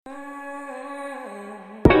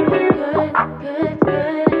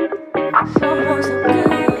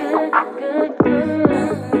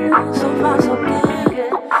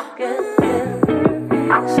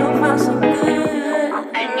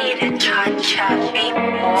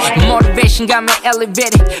Motivation got me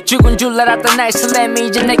elevated. 죽은 줄 알았던 아이슬람이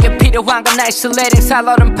이제 내게 필요한 건 아이솔레이팅.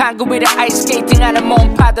 살얼음 판구 위로 아이스케이팅 하는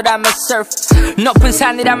몸 파도라면 surf. 높은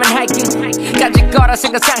산이라면 하이킹. 가질 거라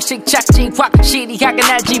생각 상식 착지. 확실히 하게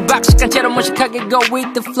날지 박식한 채로 무식하게 go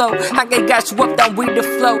with the flow. 함께 갈 수 없던 with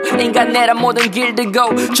the flow. 인간내라 모든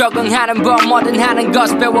길들고 적응하는 법 뭐든 하는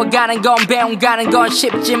것 배워가는 건 배움가는 건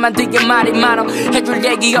쉽지만 되게 말이 많아. 해줄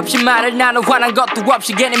얘기 없이 말을 나눠 화난 것도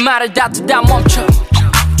없이 괜히 말을 다투다 멈춰.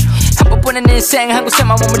 한 번뿐인 인생 한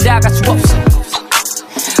곳에만 몸을 나갈 수 없어.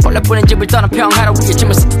 원래뿐인 집을 떠나 평화로 위에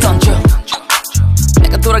짐을 쓱 던져.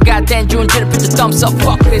 내가 돌아갈 땐 주운지를 펴줘 thumbs up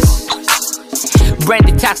fuck this. Brain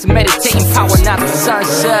detox and meditating power not the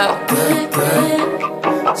sunset.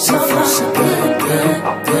 So far so good, good,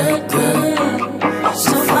 good, good.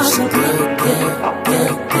 So far so good, good,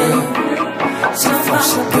 good, good. So far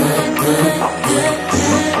so good, good, good,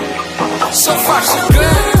 good. So far so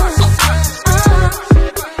good.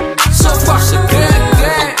 So far so good,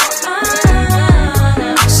 good.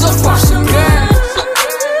 So far so good.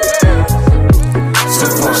 So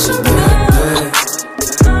far so good, good.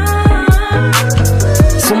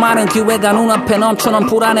 수많은 기회가 눈앞에 넘쳐난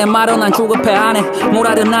불안해 말은 난 조급해 안해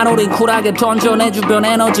모라른 나놀이 쿨하게 던져 내 주변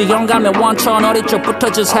에너지 영감의 원천 어릴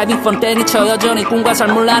적부터 just having fun 때리쳐 여전히 꿈과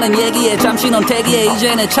삶을 나는 얘기에 잠시 넌 대기해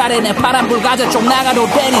이제 내 차례 내 파란불 가져 좀 나가도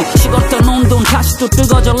되니 식었던 온돈 다시 또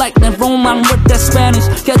뜨거져 like 내 roman with that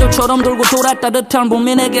Spanish 계절처럼 돌고 돌아 따뜻한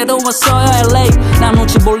봄민에게도 왔어요 LA 난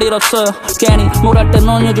눈치 볼 일 없어요 괜히 뭐랄 때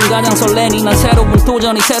넌 요즘 가장 설레니 난 새로운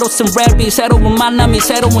도전이 새로 쓴 랩이 새로운 만남이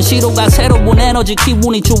새로운 시도가 새로운 에너지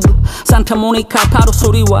기분이 좋아 산타모니카 파도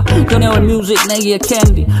소리와 연애월 뮤직 내기의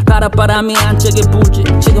캔디 바닷바람이 안짝에 불지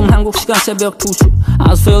지금 한국 시간 새벽 2시 I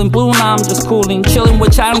was feeling blue now I'm just cooling chilling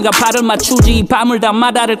with 자연과 발을 맞추지 이 밤을 다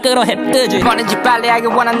마다를 끌어 해뜨지 뭐든지 빨리 하길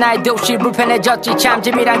원한 나의 도시 불편해졌지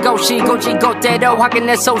참짐이란 곳이 고지고대로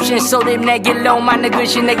확인해 소신 소립 내 길로 맞는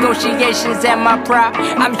글씨 negotiations and my pride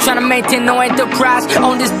I'm trying to maintain no enterprise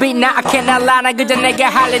on this beat now I cannot lie 나 그저 내가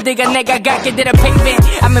할 일들과 내가 갈 길들을 paving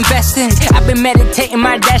I'm investing I've been meditating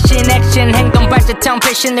my dashing action 행동 발자탕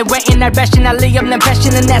passionate waiting 날 배신 할 리 없는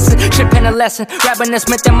passion은 essence 실패는 lesson rapping is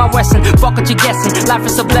Smith and my Wesson fuck what you guessing life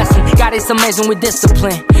is a blessing God is amazing with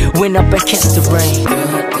discipline win up and kiss the rain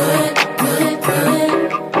good, good, good,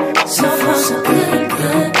 good. So far so good,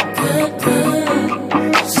 good, good, good.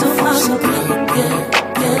 So far so good, good,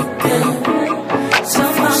 good, good. So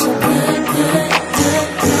far so good, good, good,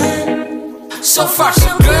 good. So far so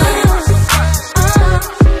good.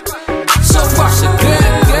 So far so good,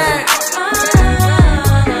 good.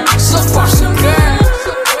 So far so good.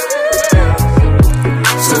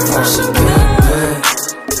 So far so good,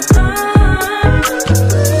 good.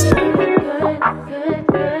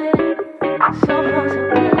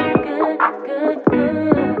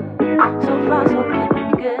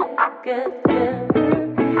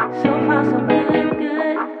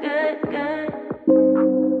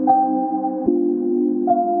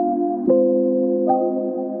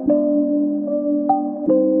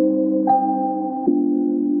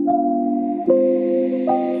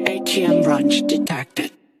 ATM brunch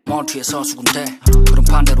detected. 멀티에서 수군대 그럼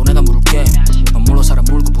반대로 내가 물을게 넌 물러 살아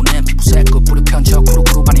물고 보내 피부색 그 뿌리 편쳐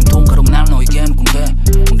쿠루쿠루 반임 동그럼 난 너에게 누군데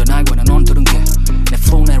근데 날 관해 넌 들은 게 내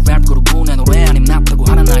flow 내 랩 그룹 내 노래 아님 납다고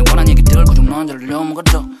하는 나의 원한 얘기들 그중 넌 들려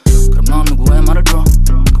먹어줘 그럼 넌 누구의 말을 들어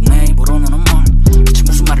그럼 내 입으로 너는 뭘 대체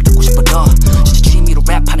무슨 말을 듣고 싶어 더 진짜 취미로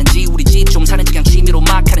랩하는지 우리 집 좀 사는지 그냥 취미로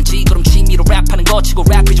막 하는지 그럼 취미로 랩하는 거 치고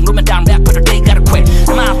랩이 좀 루면 다운 래퍼들 they gotta quit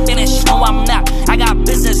Am I finished? No I'm not I got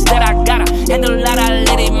business that I gotta handle 나라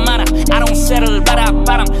일이 많아 I don't settle 바람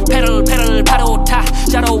pedal 파도 타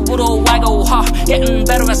자로우로 I go hard getting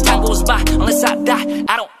better as time goes by unless I die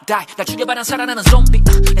I don't die 날 죽여봐야 살아나는 좀비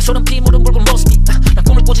내 손은 피 무릎 붉은 모습이 난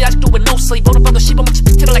꿈을 꾸지 아직도 왜 no sleep 오늘 밤도 씹어먹지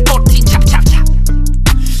비트를 like protein 찹찹찹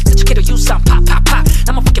스치키로 유산 pop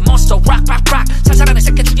I'm a fucking monster rock 살살하는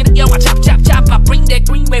새끼 죽이는 영화 찹 I bring that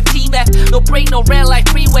green wave T-Mac no brain no red light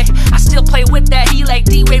freeway I still play with that he like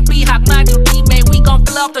D-Way Rehab my new teammate we gon'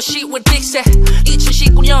 fill up the shit with Dixie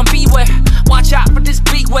 2019년 beware watch out for this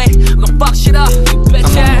big way we gon' fuck shit up you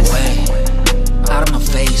bitch ass I'm on my way out of my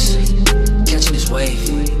face catching this wave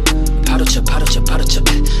파도쳐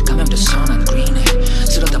감염된 선한 green에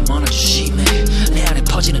쓰러다 무너져 심해 내 안에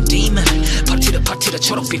퍼지는 demon 퍼뜨려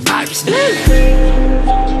초록빛 virus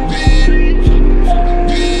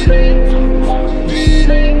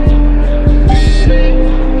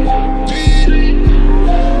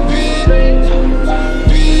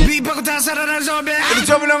우리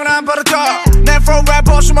더블형은 안 버릇져 내 flow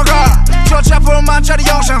래퍼 숨어가 저차풀만 짜리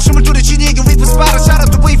영상 22의 진이기 위프 스파라 샤라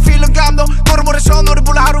또 we feelin 감동 모래모래서 노래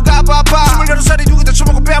불러 하루가 바빠 28살이 누구도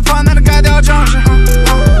처먹고 배아파 나는 가야 되어 정신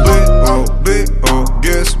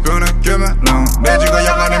B.O.B.O.G's 변했기면 매진과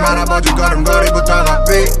여간이 많아 버진 걸음걸이부터가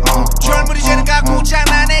젊은이 쟤는 갖고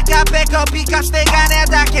장난해 카페 커피 값 내가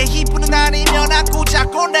내다게 희쁘는 아니면 안고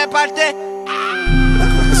자꾸 랩할 때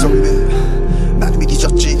난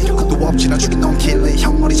위기졌지 것도 없지 나 죽인 넌 킬리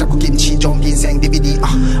형 머리 잡고 김치 좀 인생 DVD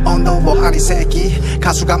언더버 아니 새끼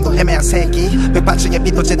가수감도 애매한 새끼 백반증에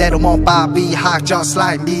빛도 제대로 못 봐 Be hot just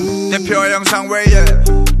like me 내 표 영상 외에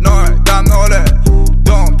널 다 노래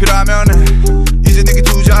돈 필요하면 해 이제 내게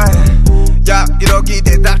투자해 야 1억이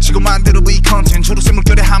대닥치고 만들어 V 컨텐츠로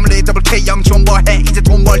생물결에 함을내 더블 K 형 좀 뭐해 이제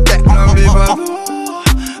돈 벌때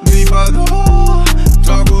네 봐도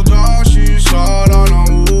자꾸 다시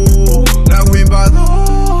살아나오 나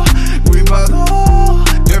위봐도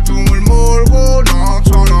대품을 몰고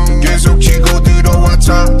나타나 계속 치고 들어와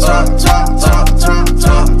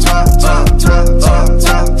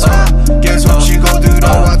계속 치고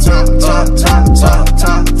들어와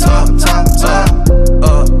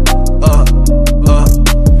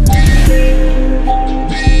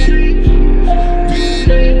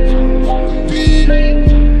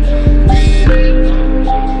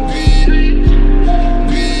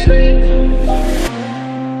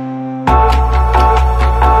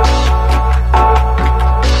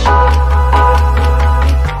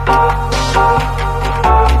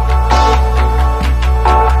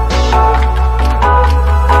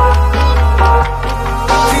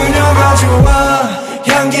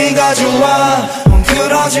좋아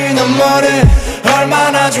뭉클어지는 머리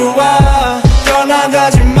얼마나 좋아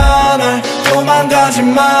떠나가지마 날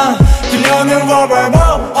도망가지마 들려는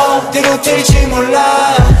워버버 어디로 튈지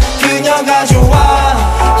몰라 그녀가 좋아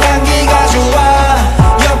향기가 좋아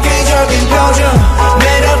엽기적인 표정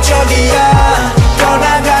매력적이야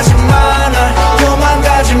떠나가지마 날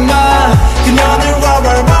도망가지마 그녀는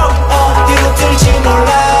워버버 어디로 튈지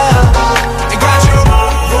몰라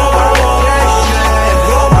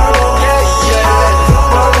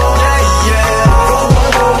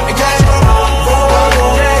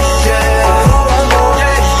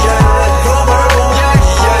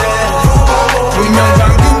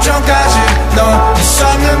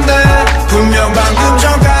분명 방금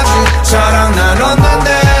전까지 사랑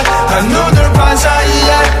나눴는데 한눈을 판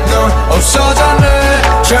사이에 넌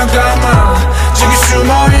없어졌네 잠깐만 저기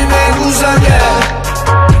숨어있는 내 구석에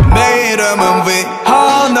내 이름은 V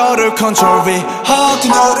너를 컨트롤 V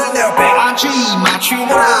그녀를 내 옆에 앉지 맞춤을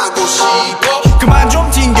하고 싶어 그만 좀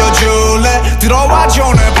튕겨줄래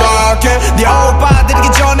들어와줘 내 밖에 네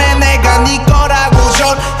오빠들이기 전에 내가 네 거라고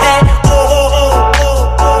전해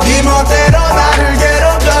네 멋대로 나를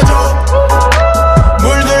괴롭혀줘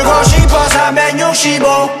물들고 싶어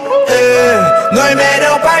 365 너의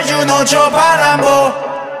매력 발주노 저 바람보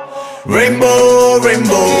레인보우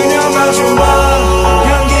그녀가 좋아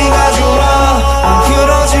향기가 좋아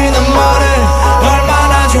뭉클어지는 머리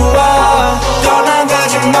얼마나 좋아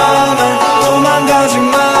떠나가지마 날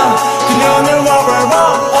도망가지마 그녀를 워버버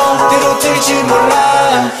어디로 튈지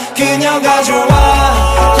몰라 그녀가 좋아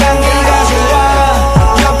향기가 좋아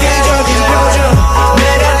엽기적인 표정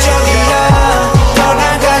매력적이야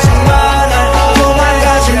떠나가지마 날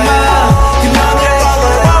도망가지마 그녀를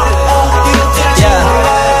워버버 어디로 튈지 몰라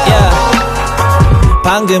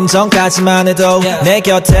방금 전까지만 해도 내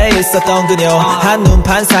곁에 있었던 그녀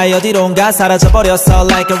한눈판 사이 어디론가 사라져버렸어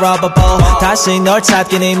like a rubber ball 다시 널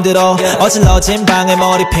찾긴 힘들어 어질러진 방에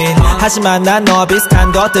머리핀 하지만 난 너와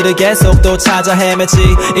비슷한 것들을 계속 또 찾아 헤매지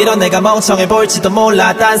이런 내가 멍청해 보일지도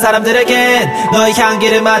몰라 딴 사람들에겐 너의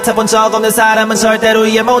향기를 맡아본 적 없는 사람은 절대로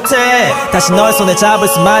이해 못해 다시 널 손에 잡을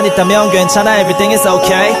수만 있다면 괜찮아 everything is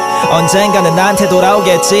okay 언젠가는 나한테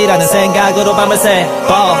돌아오겠지라는 생각으로 밤을 새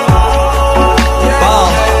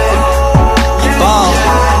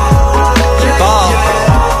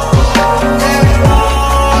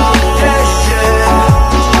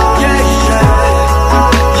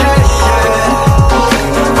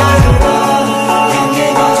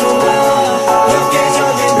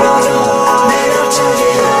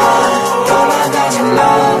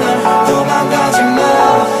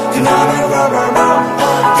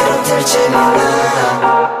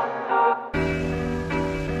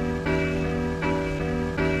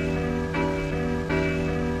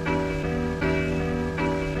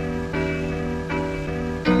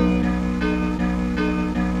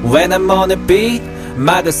When I'm on a beat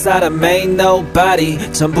막을 사람 ain't nobody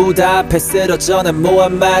전부 다 앞에 쓰러져는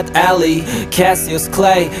무함마드 알리 Cassius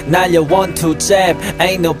Clay 날려 1-2 jab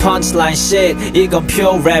ain't no punchline shit 이건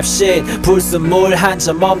pure rap shit 불순물 한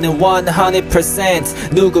점 없는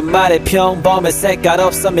 100% 누구 말에 평범해 색깔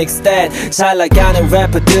없어 mixtape 잘 나가는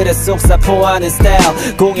래퍼들의 속사포하는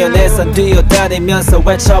스타일 공연에선 뛰어다니면서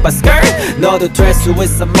외쳐봐 skirt 너도 될 수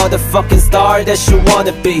있어 motherfucking star that you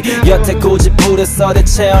wanna be 여태 굳이 부려서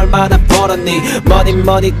대체 얼마나 벌었니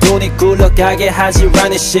money 돈이 굴러가게 하지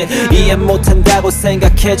running shit 이해 못한다고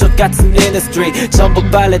생각해줘 같은 industry 전부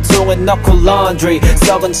빨래통에 넣고 laundry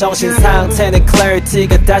썩은 정신 상태는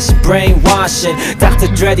clarity가 다시 brainwashing Dr.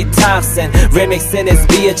 Dre detoxing remixing his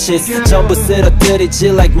bitches 전부 쓰러뜨리지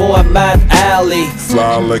like Muhammad Ali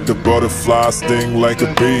Fly like a butterfly sting like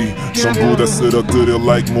a bee 전부 다 쓰러뜨려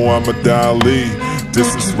like Muhammad Ali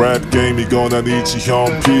This is rap game 이건 아니지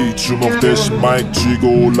현피 주먹 대신 마이크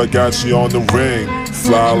쥐고 올라가지 on the ring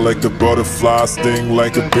Fly like a butterfly sting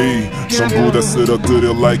like a bee 전부 다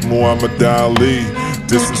쓰러뜨려 like Muhammad Ali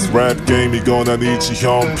This is rap game 이건 아니지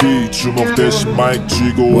현피 주먹 대신 마이크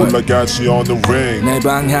쥐고 올라가지 on the ring 내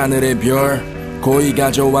방 하늘의 별 고이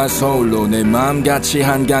가져와 서울로 내 마음같이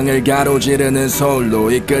한강을 가로지르는 서울로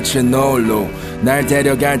이 끝은 너울로 날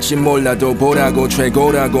데려갈지 몰라도 보라고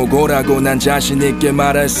최고라고 고라고 난 자신있게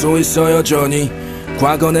말할 수 있어 여전히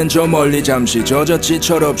과거는 저 멀리 잠시 젖었지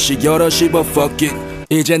철없이 여럿이 but fuck it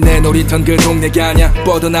이젠 내 놀이터는 그 동네가 아냐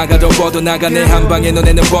뻗어나가 더 뻗어나가 내 한방에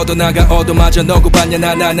너네는 뻗어나가 얻어맞아 너고 봤냐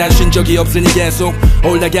난 쉰 적이 없으니 계속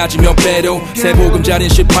올라가지 몇 배로 새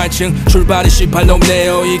보금자리는 18층 출발이 18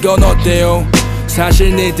 넘네요 이건 어때요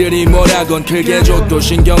사실 니들이 뭐라건 크게 줘도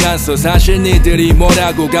신경 안 써 사실 니들이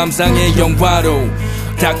뭐라고 감상의 영화로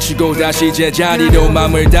닥치고 다시 제자리로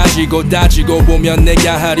맘을 다지고 따지고 보면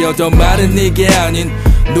내가 하려던 말은 이게 아닌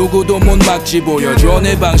누구도 못 막지 보여줘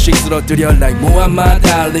내 방식 쓰러뜨려 like Muhammad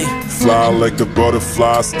Ali Fly like a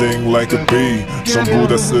butterfly sting like a bee 전부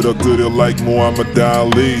다 쓰러뜨려 like Muhammad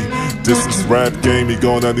Ali This is rap game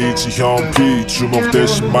이건 아니지 현피 주먹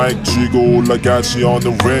대신 마이크 쥐고 올라가지 on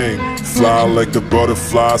the ring Fly like a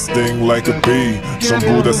butterfly sting like a bee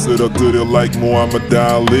전부 다 쓰러뜨려 like Muhammad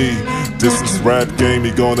Ali This is rap game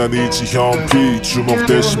이건 아니지 현피 주먹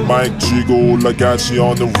대신 마이크 쥐고 올라가지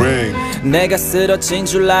on the ring 내가 쓰러진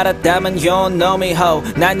줄 알았다면 you know me ho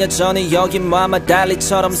난 여전히 여기 Muhammad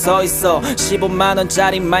Ali처럼 서있어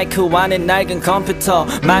 15만원짜리 마이크 안에 낡은 컴퓨터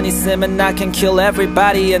많이 쓰면 I can kill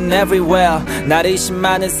everybody and everywhere 날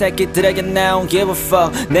의심하는 새끼들에게 I don't give a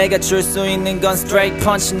fuck 내가 줄 수 있는 건 straight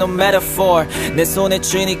punch no metaphor 내 손에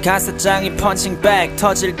쥐니 가사장이 punching back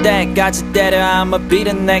터질 때까지 때려 I'ma be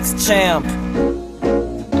the next champ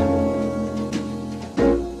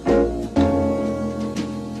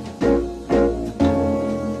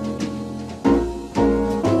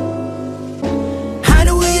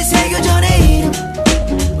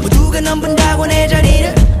넘본다고 내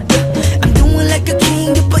자리를 I'm doing like a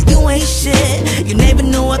king but you ain't shit You never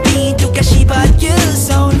know I've been 똑같이 but you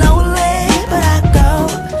so lonely but I go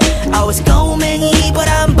I was 꼬맹이 but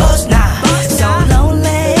I'm boss now So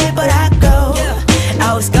lonely but I go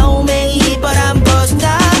I was 꼬맹이 but I'm boss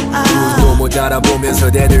now 눈도 못 알아보면서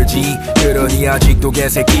대들지 그러니 아직도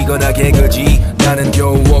개새끼거나 개그지 나는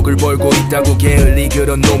겨우 억을 벌고 있다고 게을리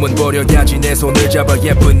그런 놈은 버려야지 내 손을 잡아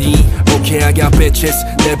예쁘니 Okay I got bitches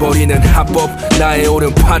내버리는 합법 나의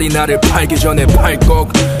오른팔이 나를 팔기 전에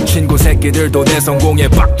팔꺽 친구 새끼들도 내 성공에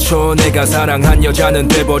빡쳐 내가 사랑한 여자는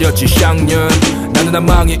돼버렸지 쌍년 나는 한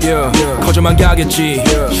망해 커져만 가겠지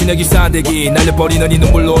신의 싸대기 날려버리는 이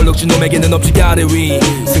눈물로 얼룩진 놈에게는 없지 가래 위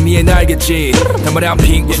승리의 날겠지 단말에 한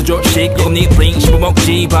핑 무슨 조식 이건 니 링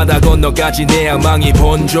씹어먹지 바다 건너까지 내 악망이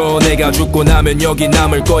번져 내가 죽고 나면 여기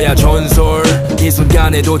남을 거야 전설 이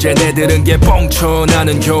순간에도 쟤네들은 게 뻥쳐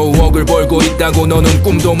나는 겨우 억을 벌고 있다고 너는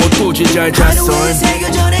꿈도 못 꾸지 잘 잤어 하루에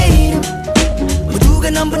새겨져 내 이름 모두가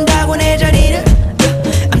넘본다고 내 자리를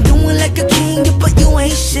I'm doing like a king but you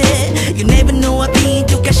ain't shit You never know I've been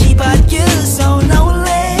똑같이 but you so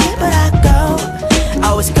lonely but I go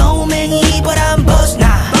I was 꼬맹이 but I'm boss now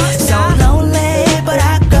So lonely but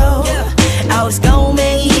I go I was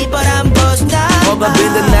꼬맹이 but I'm boss now Up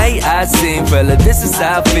in the night I sing fella this is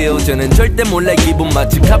how I feel 저는 절대 몰라 기분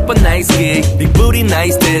맞춘 couple nice gig Big booty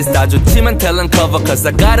nice this 다 좋지만 talent cover Cause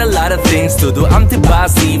I got a lot of things to do I'm too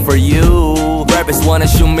bossy for you Rappers wanna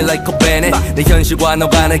shoot me like Cobain 내 현실과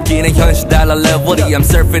너가 느끼는 현실 달라 level이 I'm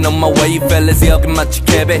surfing on my wave fellas 여기 마치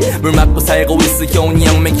캐베 물 맞고 살고 있어 효니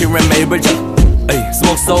형 make it rain 매일 벌져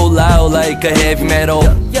Smoke so loud like a heavy metal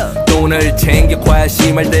돈을 챙겨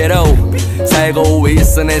과시말대로 살고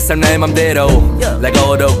있어 내 삶 내 맘대로 Like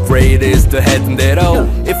all the greatest 했던 대로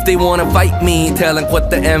If they wanna fight me tell them quit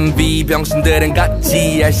the envy 병신들은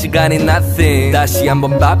같이 할 시간이 nothing 다시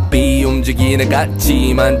한번 바삐 움직이는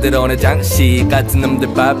같이 만들어내 장식 같은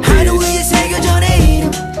놈들 바삐 하루 위에 새겨져 내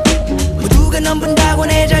이름 모두가 넌 본다고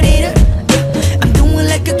내 자리를 I'm doing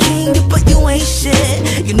like a king but you ain't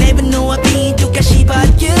shit You never know I've been 똑같이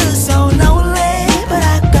바뀌어 So lonely but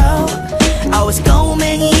I go I was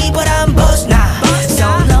꼬맹이 but I'm boss now So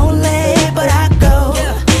lonely but I go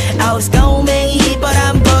I was 꼬맹이 but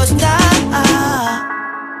I'm boss now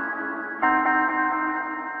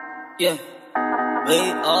Yeah, we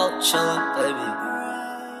all chillin', baby.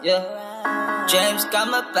 Yeah, James got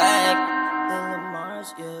my back.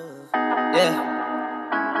 Yeah,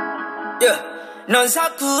 yeah. 넌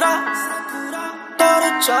사쿠라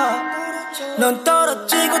떨어져. 넌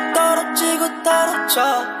떨어지고 떨어지고 떨어져.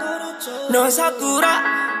 넌 사쿠라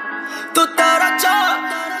또 떨어져.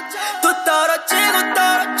 또 떨어지고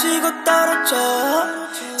떨어지고 떨어져.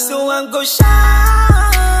 So I'm gon' shine.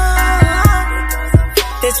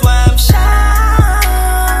 That's why I'm shy.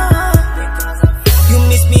 You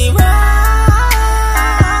miss me right.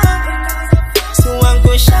 So I'm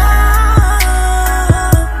gon' shine.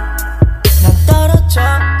 난 떨어져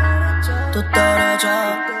또 떨어져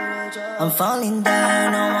I'm falling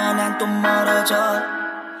down 너와 난 또 멀어져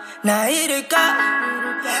나 잃을까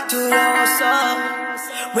두려웠어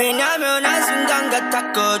왜냐면 한순간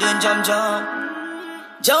같았거든 점점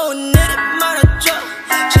좋은 일이 많았죠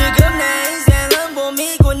지금 내 인생은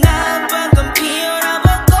봄이고 난 방금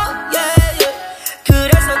피어나봤고 yeah, yeah.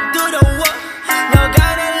 그래서 두려워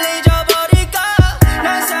너가 날 잊어버릴까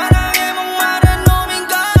난 사랑에 목마른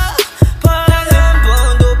놈인가 단 한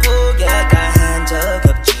번도 포기가 한 적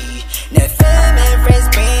없지 내 family friends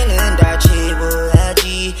빼는 다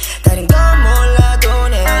지워야지 다른 건 몰라도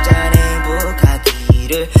내 여자는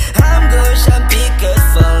행복하기를 I'm good shot because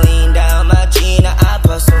falling down 맞지 나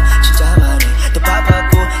아파서 진짜 많이 또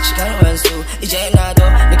바빴고 시간이 완수 이제 나도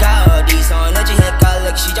내가 어디서 는지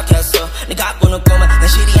헷갈리기 시작했어 내가 꾸는 꿈은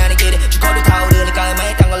현실이 아닌 길에 죽어도 타오르니까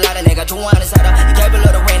애매했던 걸 알아 내가 좋아하는 사람 이게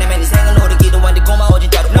별로로 왜냐면 인생을 노리기도 한데 고마워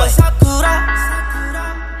진짜로 넌 사쿠라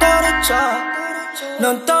떨어져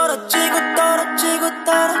넌 떨어지고 떨어지고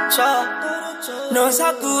떨어져 넌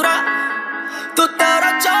사쿠라 또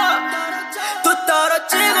떨어져 또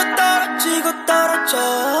떨어지고 떨어지고 떨어져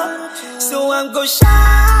So I'm gon' shine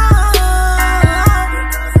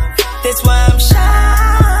That's why I'm shy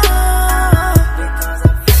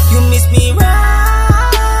You miss me right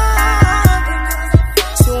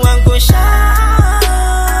So I'm gon' shine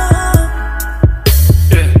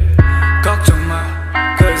Yeah, 걱정 마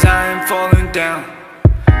Cause I ain't falling down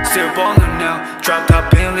Still ballin' now Drop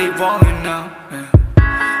top and leave ballin' now yeah.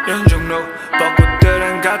 연중로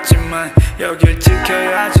벚꽃들은 같지만 여길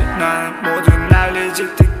지켜야지 나는 모두 날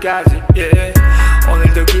잊을 때까지 yeah.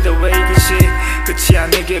 오늘도 기도해 이것이 끝이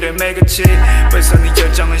아니기를 매겼지 벌써 네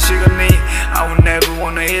결정은 식었니 I will never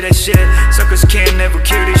wanna hear that shit Suckers can't never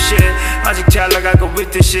kill this shit 아직 잘 나가고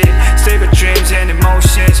with this shit Still got dreams and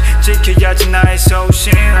emotions 지켜야지 나의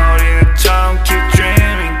소신 어린애처럼 keep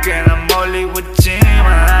dreaming 꽤나 멀리 왔지만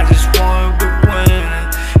I just wanna be winning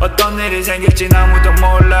어떤 일이 생길지 아무도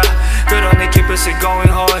몰라 그러니 keep us going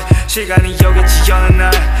hard 시간이 여겼지 어느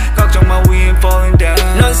날 걱정 마 we ain't falling down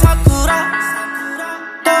넌 사쿠라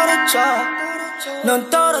떨어져 넌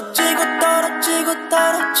떨어지고 떨어지고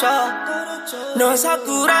떨어져 넌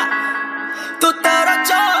사쿠라 또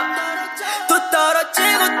떨어져 또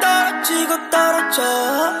떨어지고 떨어지고 떨어져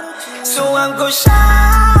So I'm gon'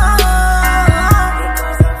 shine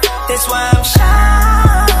That's why I'm shy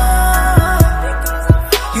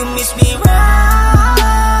You miss me right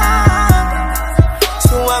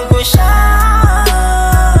So I'm gon' shine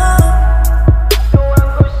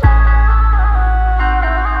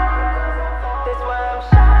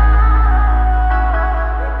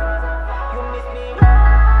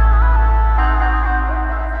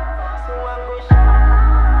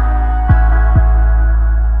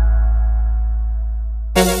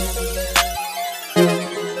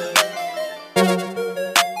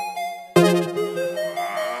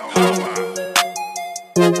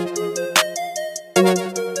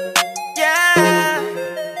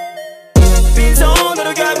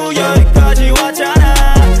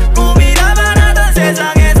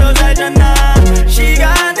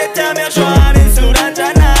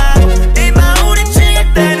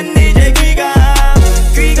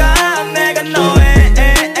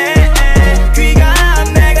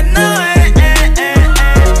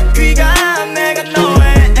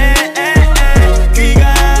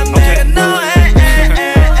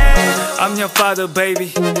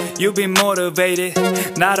You've been motivated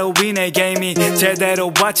나로 인해 게임이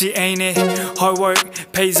제대로 왔지 ain't it Hard work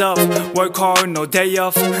pays off Work hard no day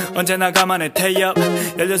off 언제나 가만히 tay up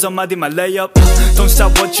 16마디만 layup Don't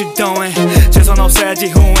stop what you doing 최선 없어야지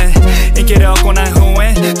후회 인기를 얻고 난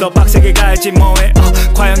후에 더 빡세게 가야지 뭐해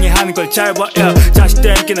과영이 하는 걸 잘 봐 yeah.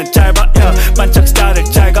 자식들 인기는 짧아 yeah. 반짝 스타를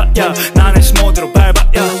잘 가 yeah. 나는 스모드로 밟아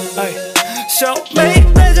yeah. So 매일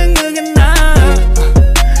매장 그게 나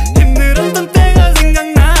힘들었던 때가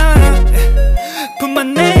생각나 Put my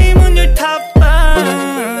name on your top 5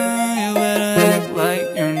 You better act like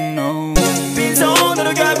you know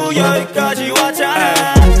빈손으로 결국 여기까지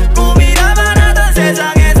왔잖아 꿈이라만 하던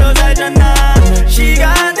세상에서 살잖아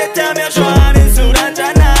시간 됐다며 좋아하는 술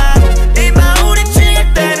한잔아 이마 우리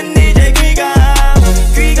취할 때는 이제 귀감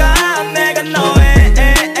내가 너의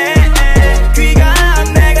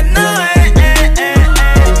귀감 내가 너의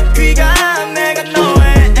귀감 내가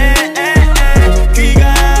너의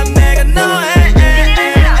귀감 내가 너의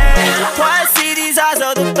과일 CD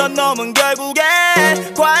사서 듣던 놈은 결국에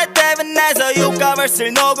과일 때문에서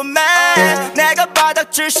육가벌스를 녹음해 내가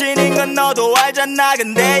바닥 출신인 건 너도 알잖아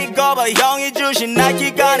근데 이거 봐 형이 주신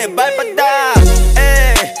나이키간의 발바닥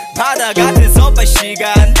바다 같은 손발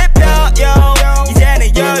시간 대표요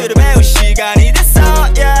이제는 여유를 배울 시간이 됐어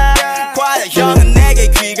yeah. 과연 형은 내게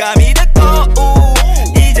귀감이 됐고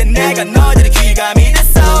이제 내가 너희들의 귀감이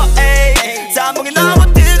됐어 삼봉이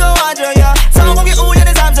너무 뜨거워져요 성공의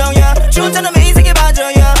우연의 삼성이야 숫자는 인생의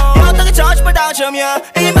반전이야 어떻게 저십을 당첨이야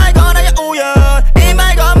이 말 거나야 우연 이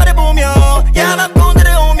말 거만을 보며 야만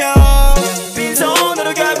꾼들을 오며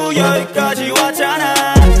빈손으로 결국 여기까지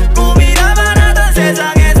왔잖아 꿈이라만 하던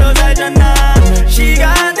세상에서 살잖아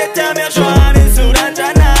시간 됐다며 좋아하는 술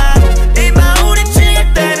한잔아 이마 우리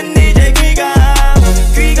취할 때는 이제 귀감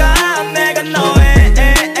내가 너의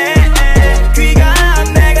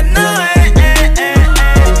귀감 내가 너의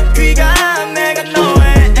귀감 내가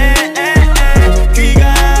너의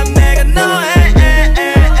귀감 내가 너의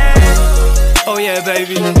Oh yeah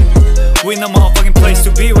baby We in the motherfucking place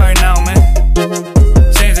to be right now man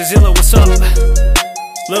James and Zilla what's up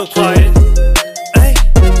Lil Quiet Ay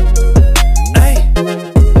Ay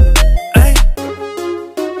Ay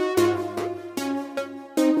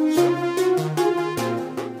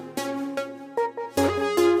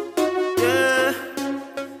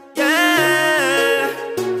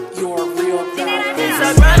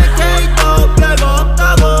인스타그램에 K도 별거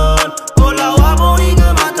없다곤 올라와 보니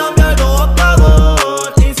그만큼 별거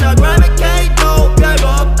없다곤 인스타그램에 K도 별거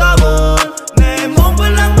없다곤 내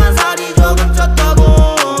몸불량만 살이 조금 쪘다곤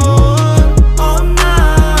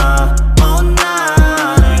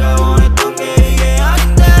내가 원했던 게 이게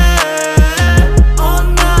아닌데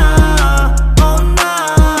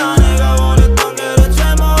내가 원했던 게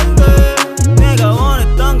대체 뭔데 내가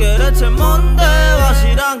원했던 게 대체 뭔데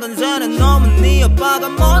확실한 건새는 놈은 네 오빠가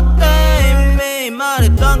못돼 이미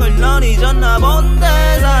말했던 걸 넌 잊었나 본데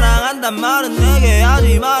사랑한단 말은 내게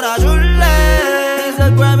하지 말아줄래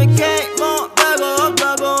인스타그램에 K 뭐 별거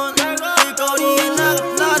없다곤 길거리에 나가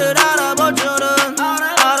나를 알아볼 줄은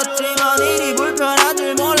알았지만 일이 불편한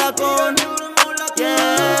줄 몰랐군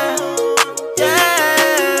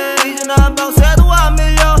이제 난 방세도 안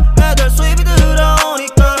밀려 매달 수입이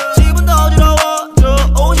들어오니까 기분도 어지러워져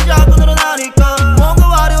옷이 자꾸 늘어나니까 뭔가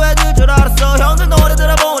화려해질 줄 알았어 형들 노래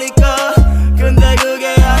들어보니까 근데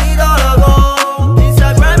그게 아니더라고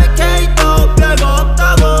인스타그램에 K도 별거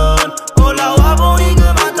없다곤 올라와 보니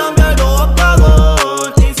그만큼 별거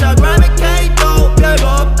없다곤 인스타그램에 K도 별거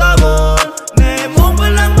없다곤 내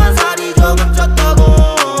몸불량만 살이 조금 쪘다곤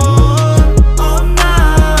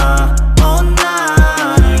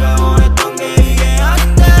내가 원했던 게 이게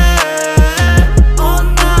아닌데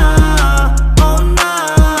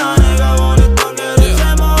내가 원했던 게 대체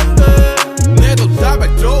뭔데 내도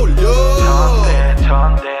다발 떠올려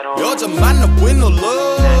여자 만나 with no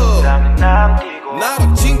love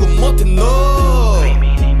나랑 친구 못해 너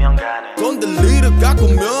건들리를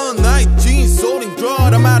가꾸면 나의 진 소린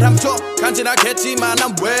들어라 말하면 좀 간지나겠지만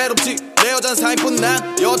난 외롭지 내 여잔 사이뿐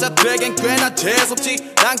난 여자들에겐 꽤나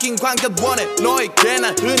재수없지 난 긴 관계 원해 너에게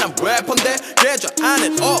난 흔한 래퍼인데 계좌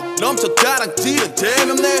안엔 넘쳐 다랑질은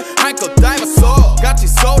재미없네 할 거 다 해봤어 같이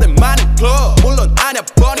서울에 많은 클럽 물론 아냐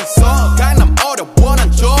버닝썬 강남 어려워 난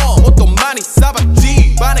좀 옷도 많이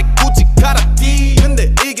사봤지 반에 구찌 카라티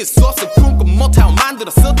근데 이길 수 없어 꿈꿔 못하고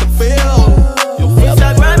만들었었던 feel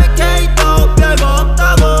인스타그램에 K도 별거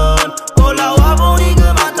없다곤 올라와 보니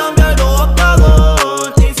그만큼 별거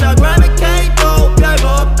없다곤 인스타그램에 K도 별거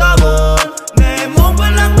없다곤 내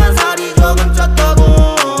몸불량만 살이 조금 쪘다곤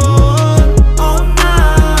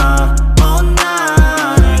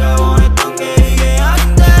내가 원했던 게 이게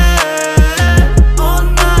아닌데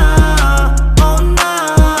내가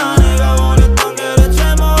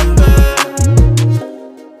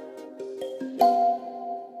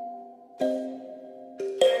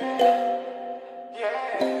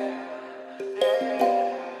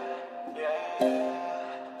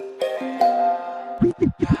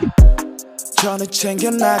전에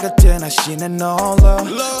챙겨 나갈 때 나 시내 놀러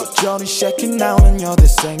여전히 쉐키 나오는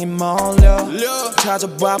여대생이 몰려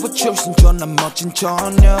찾아봐봐 출신 존나 멋진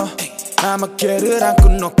처녀 아마개를 안고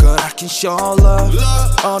노랗긴 숄러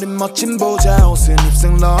어린 멋진 보자 옷은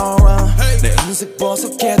입생 로라 내 흰색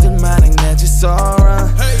보석 걔들만의 내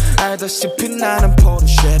지소라 알다시피 나는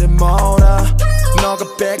포르쉐를 몰아 너가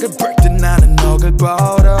백을 break 때 나는 너를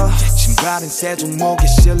벌어 신발은 새 종목에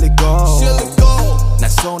실리고 난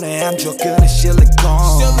손에 안 줘 그네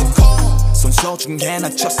실리콘 손 소중해 나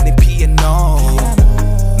trust 네 피아노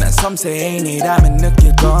난 섬세인이라면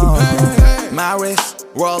느낄 건 My wrist,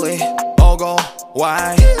 roll it, 오고,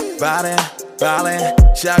 wide 발엔, 발엔,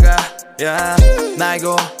 샤가, yeah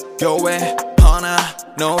나이고, 교회, 하나,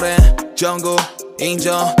 노래, 전국,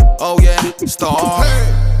 인정, oh yeah, star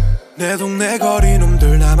내 동네 거리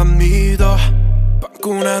놈들 나만 믿어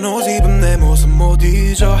빵꾸난 옷 입은 내 모습 못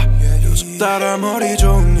잊어 요즘 따라 머리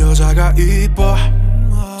좋은 여자가 이뻐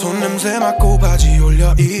돈 냄새 맡고 바지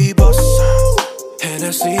올려 입었어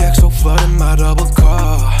Hennessy XO flood in my double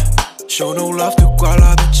car Show no love to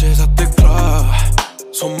꽐라 bitches at the club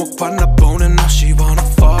손목 봤나 보네 now she wanna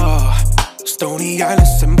fuck Stony Island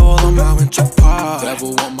symbol on my 왼쪽 팔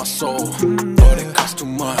Devil on my soul but it costs too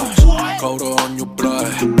much Color on your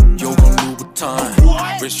blood Yo gon'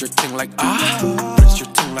 Louboutin Wrist your ting like wrist your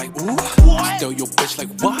ting like ooh Still your bitch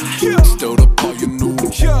like what Still the all you knew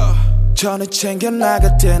전에 챙겨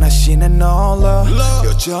나갈 때 나 시내 놀러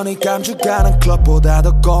여전히 감주가는 클럽보다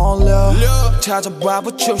더 걸려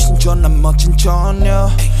찾아봐봐 출신 존나 멋진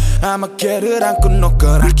처녀 아마 걔를 안고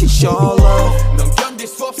노랗긴 숄러 넌 견딜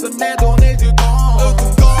수 없어 내 돈을 들고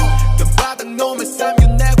땀바닥 놈의 삶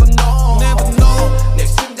you never know 내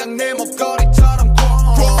심장 내 목걸이처럼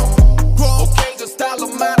grow Okay 저 스타일로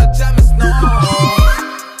말하자면 snow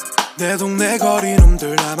내 동네 거리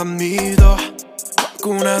놈들 나만 믿어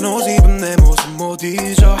빵꾸난 옷 입은 내 모습 못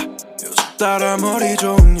잊어 요즘 따라 머리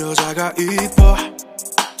좋은 여자가 이뻐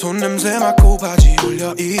돈 냄새 맡고 바지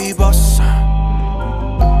올려 입었어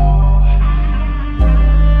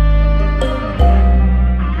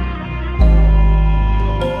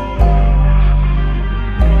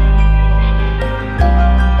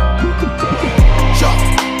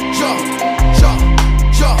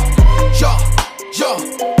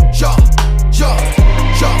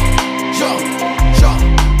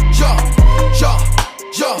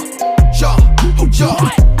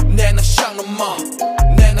내나想那么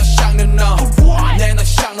내 나想的呢내 나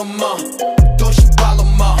想那么都是巴了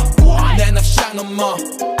吗내 나想那么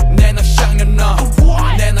내 나想的呢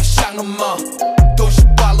내 나想那么都是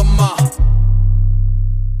巴了吗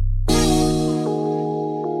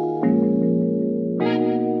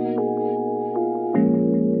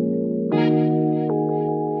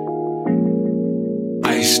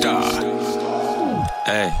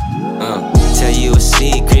Hey, tell you a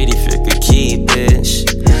secret if you could keep it.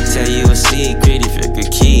 Tell you a secret if you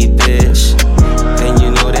could keep it. And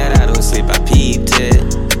you know that I don't sleep, I peeped it.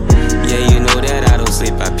 Yeah, you know that I don't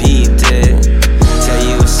sleep, I peeped it. Tell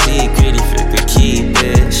you a secret if you could keep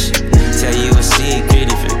it. Tell you a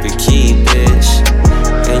secret if you could keep it.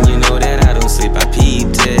 And you know that I don't sleep, I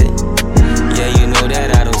peeped it. Yeah, you know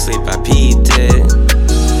that I don't sleep, I peeped it.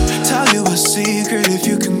 Tell you a secret if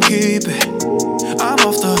you can keep it I'm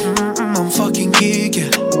off the I'm fucking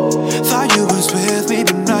geeking Thought you was with me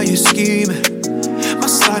but now you're scheming My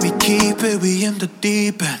slimy keep it, we in the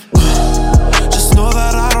deep end Just know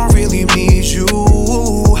that I don't really need you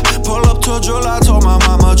Pull up to July, told my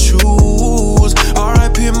mama choose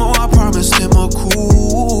R.I.P. Mo, I promised him a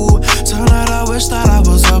cool Tonight I wish that I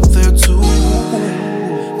was up there too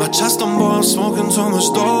My chest on boy, I'm smoking so much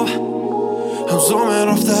dope I'm zooming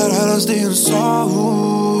off that LSD and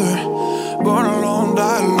soul Born alone,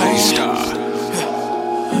 die alone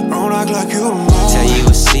Don't act like you don't know Tell you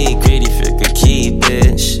a secret if you could keep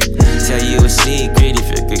it Tell you a secret if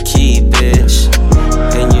you could keep it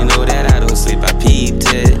And you know that I don't sleep, I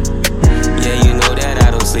peeped it Yeah, you know that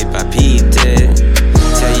I don't sleep, I peeped it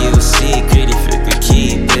Tell you a secret if you could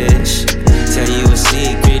keep it Tell you a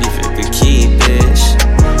secret if you could keep it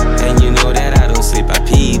And you know that I don't sleep, I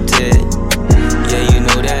peeped it Yeah, you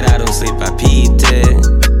know that I don't sleep, I peeped it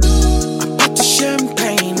I put the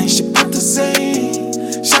champagne and she put the zen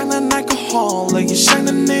장난 alcoholic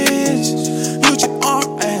장난 is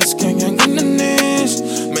UGRS 그냥 있는 is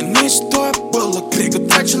맨 니스토에 불러 그리고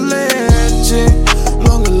탈출했지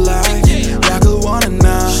Longer life 약을 원해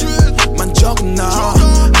나 만족은 나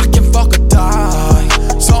I can fuck or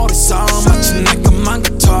die 소리서 마치 내 것만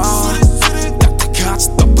같아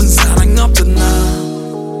딱딱하지 덮은 사랑 없잖아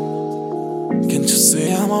Can't you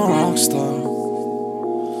see I'm a rockstar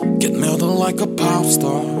Get melted like a pop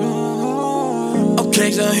star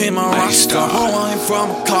takes a hit my rockstar 보아해 from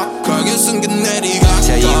a clock 가게 숨긴 내리가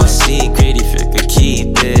Tell you a secret if you could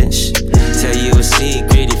keep it. Tell you a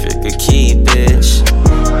secret if you could keep it.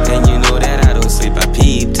 And you know that I don't sleep, I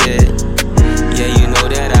peeped it. Yeah, you know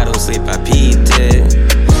that I don't sleep, I peeped it.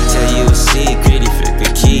 Tell you a secret if you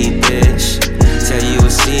could keep it. Tell you a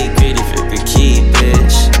secret if you could keep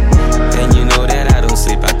it. And you know that I don't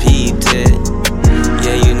sleep, I peeped it.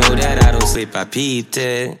 Yeah, you know that I don't sleep, I peeped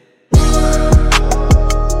it.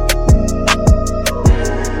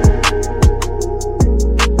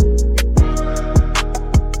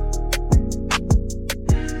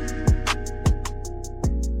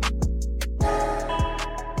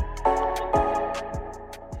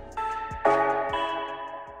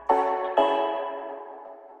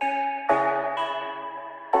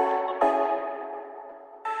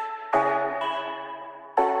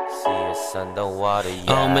 Underwater,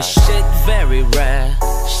 yeah. Oh, my shit very rare.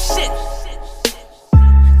 Shit.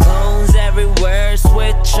 Clones everywhere,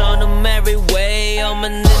 switch on them every way. Oh, my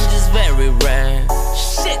ninjas very rare.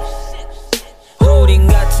 Shit. 우린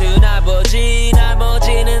같은 아버지,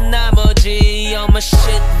 나머지는 나머지. Oh, my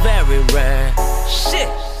shit very rare. Shit.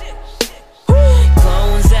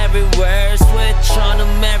 Clones everywhere, switch on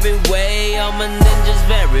them every way. Oh, my ninjas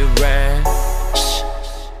very rare.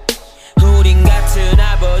 우린 같은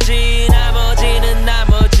아버지, 나머지는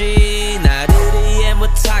나머지. 나를 이해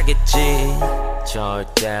못하겠지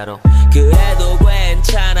절대로. 그래도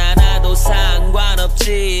괜찮아 나도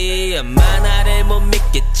상관없지. 아마 나를 못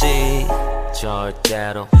믿겠지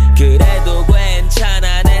절대로. 그래도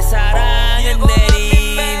괜찮아 내 사랑은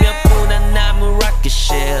내리며 분한 나무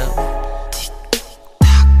rocket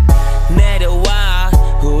내려와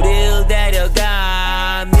우릴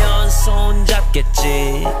데려가면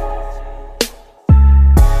손잡겠지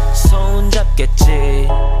손잡겠지.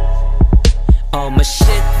 Oh, my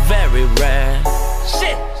shit very rare.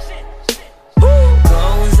 Shit.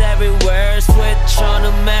 Clones everywhere, switch on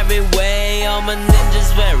them every way. Oh, my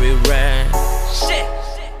ninjas very rare. Shit.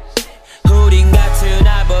 우린 같은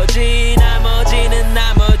아버지, 나머지는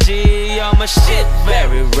나머지. Oh, my shit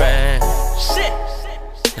very rare. Shit.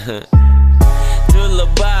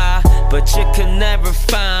 둘러봐, but you can never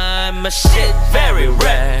find my shit very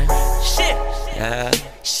rare. Shit. Yeah.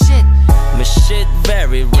 Shit. My shit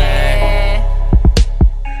very rare.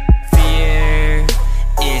 Fear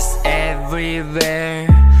is everywhere.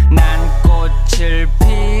 난 꽃을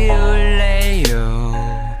피울래요.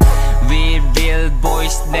 We real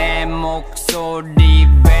boys 내 목소리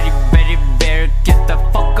very very very. Get the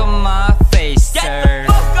fuck on my face sir.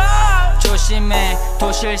 조심해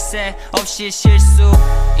도실세 없이 실수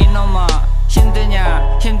이놈아.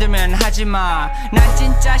 힘드냐 힘들면 하지마. 난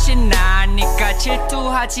진짜 신나니까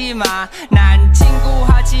질투하지마. 난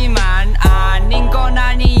친구하지만 아닌 건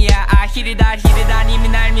아니야. 히리다 히리다 님이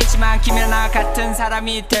날 믿지만 김연아 같은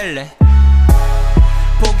사람이 될래.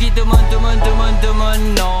 보기 드문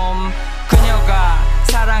놈. 그녀가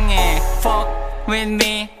사랑해 fuck with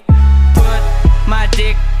me. Put my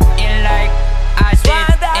dick in like I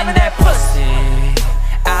did in that pussy.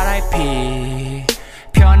 R.I.P.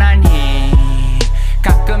 편안히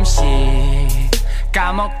가끔씩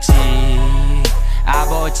까먹지.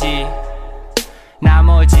 아버지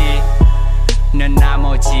나머지는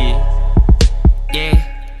나머지. Yeah.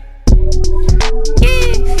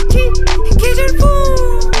 기절품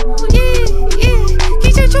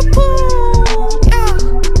기절초품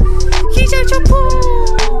기절초품.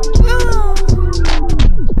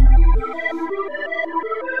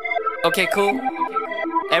 Okay, cool.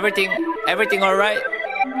 Everything alright?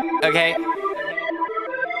 Okay.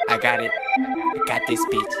 I got it. I got this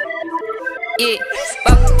bitch. Yeah.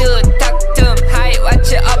 Up to, talk to, hi,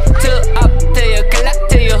 what you up to you, collect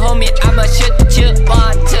to you, homie. I'ma shoot you,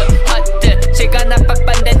 want to, hot to. 시간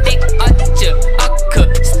압박반대 띵, 어쭈,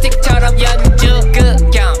 어쿠. 스틱처럼 연주,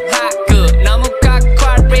 그냥 하구. 너무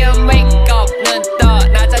꽉꽉 real makeup. 눈 떠,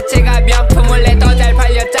 나 자체가 명품을 내 더 잘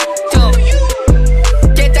팔려 짝퉁.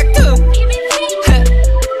 개짝퉁.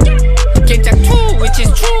 개짝퉁, which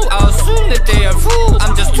is true. I assume that they are fool.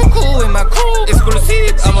 I'm just too cool with my crew.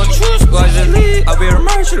 Exclusive, I'm on choose. Wisely, I wear a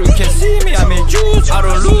marshal. You can see me, I'm in juice. I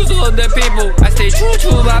don't lose on the people. I stay true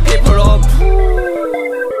to my people.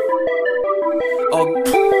 Oh,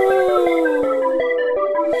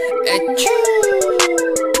 it's you.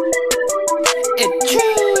 It's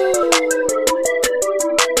you.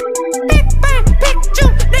 백발 백중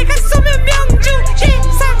내가 쏘면 명중.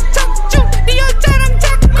 시상적중 네 여자랑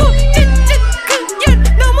자꾸 찌찌그연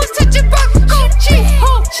너무 수줍었고. 시호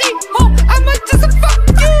I'ma just fuck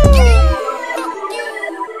you.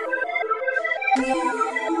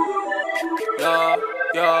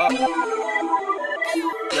 Yeah.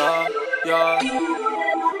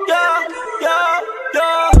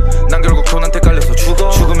 난 결국 돈한테 깔려서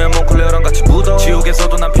죽으면 몽클레어랑 같이 묻어.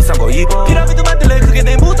 지옥에서도 난 비싼 거 입어. 피라미드 만들래 그게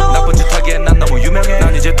내 무덤. 나쁜 짓 하기엔 난 너무 유명해.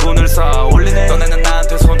 난 이제 돈을 쌓아 올리네. 너네는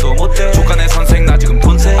나한테 손도 못대. 조카 내 선생 나 지금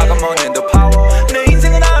돈세. I got money and the power. 내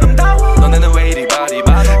인생은 아름다워. 너네는 왜 이리 말이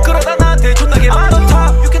많어. 그러다 나한테 존나게 많어.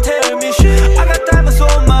 You can tell me shit. I got diamonds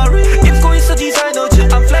on my wrist. 입고 있어 디자이너즈.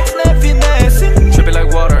 I'm flexing and finessing. Drip it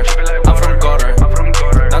like water. I'm from gutter.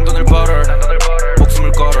 난 돈을 벌어.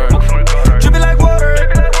 목숨을 걸어. Drip it like water.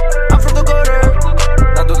 I'm from the gutter.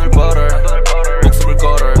 난 돈을 벌어. 목숨을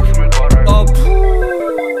걸어.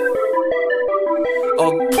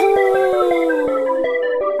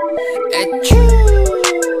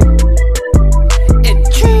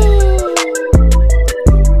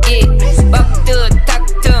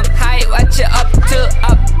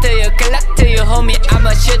 Homie,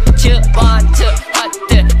 I'ma shoot you one, two, hot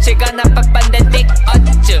시간 압박반대 띡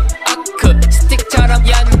어쭈 어쿠 스틱처럼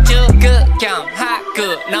연주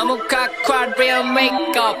극혐하고 너무 콱콱 real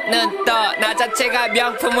makeup는 떠 나 자체가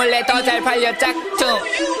명품을 내 더 잘 팔려 짝퉁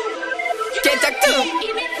개짝퉁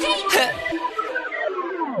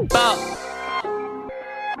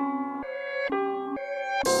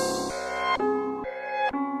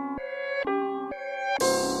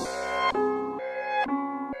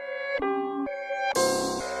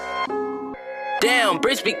Damn,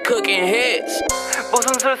 bitch be cooking hits.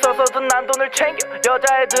 무슨 술 써서도 난 돈을 챙겨.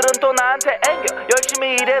 여자애들은 또 나한테 앵겨.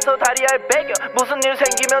 열심히 일해서 다리알 배겨. 무슨 일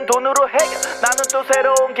생기면 돈으로 해결. 나는 또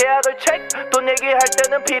새로운 계약을 챙겨. 돈 얘기할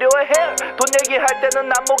때는 필요해 헤어. 돈 얘기할 때는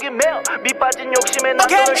난 목이 메어. 밑빠진 욕심에 난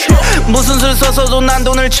돈을 채워. 무슨 술 써서도 난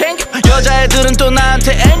돈을 챙겨. 여자애들은 또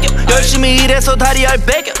나한테 앵겨. 열심히 일해서 다리알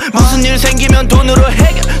배겨. 무슨 일 생기면 돈으로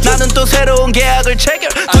해결. 나는 또 새로운 계약을 체결.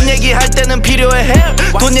 돈 얘기할 때는 필요해 헤어.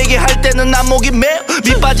 돈 얘기할 때는 난 목이 매우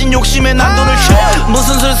밑빠진 욕심에 난 돈을 채워.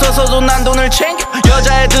 무슨 술 써서도 난 돈을 챙겨.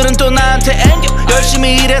 여자애들은 또 나한테 앵겨.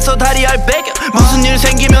 열심히 일해서 다리알 배겨. 무슨 일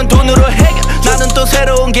생기면 돈으로 해결. 나는 또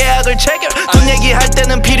새로운 계약을 체결. 돈 얘기할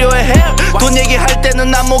때는 필요해 헤어. 돈 얘기할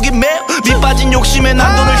때는 난 목이 매우 밑빠진 욕심에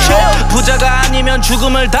난 돈을 채워. 부자가 아니면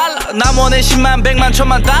죽음을 달라. 남 원에 10만 100만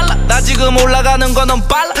 1000만 달러. 나 지금 올라가는 건 너무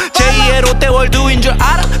빨라. 제2의 롯데월드인 줄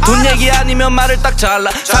알아. 돈 얘기 아니면 말을 딱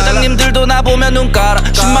잘라. 사장님들도 나 보면 눈 깔아.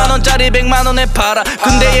 10만원짜리 100만원에 팔아.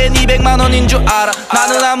 근데 얜 200만원인 줄 알아.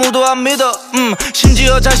 나는 아무도 안 믿어.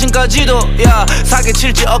 심지어 자신까지도. 야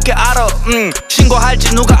사기칠지 어깨 알아.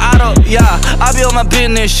 신고할지 누가 알아. 야 I be on my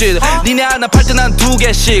business shit. 니네 하나 팔 때 난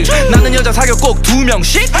 2개씩. 나는 여자 사겨 꼭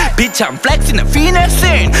 2명씩. 비참 flexing and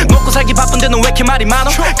finessing. 먹고 살기 바쁜데 넌 왜 이렇게 말이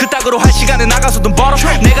많어. 그따구로 할 시간에 나가서 돈 벌어.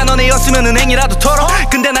 내가 너네였으면 은행이라도 털어.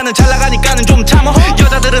 근데 나는 잘 나가니까는 좀 참어.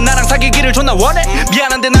 여자들은 나랑 사귀기를 존나 원해.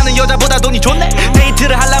 미안한데 나는 여자보다 돈이 좋네.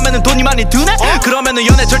 데이트를 하려면은 돈이 많이 드네. 그러면은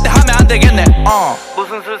연애 절대 하면 안 되겠네.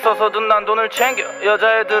 무슨 술 써서도 난 돈을 챙겨.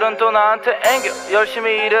 여자애들은 또 나한테 앵겨.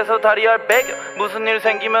 열심히 일해서 다리알 배겨. 무슨 일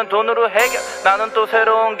생기면 돈으로 해결. 나는 또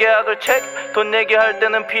새로운 계약을 체결. 돈 얘기할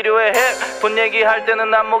때는 필요해 해. 돈 얘기할 때는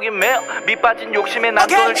난 목이 메어. 밑빠진 욕심에 난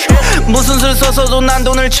돈을 채워. 무슨 술 써서도 난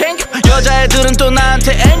돈을 챙겨. 여자애들은 또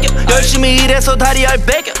나한테 앵겨. 열심히 일해서 다리알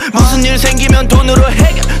배겨. 무슨 일 생기면 돈으로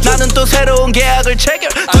해결. 나는 또 새로운 계약을 체결.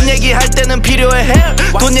 돈 얘기할 때는 필요해 해.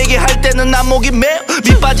 돈 얘기할 때는 난 목이 메어.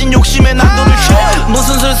 밑빠진 욕심에 난 돈을 채워.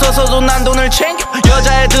 무슨 술 써서도 난 돈을 챙겨.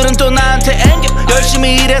 여자애들은 또 나한테 앵겨.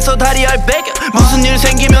 열심히 일해서 다리알 배겨. 무슨 일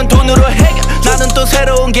생기면 돈으로 해결. 나는 또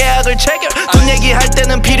새로운 계약을 체결. 돈 얘기할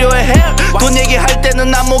때는 필요해 해. 돈 얘기할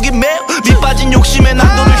때는 난 목이 메어. 밑빠진 욕심에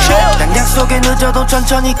난 돈을 채워. 난 약속에 늦어도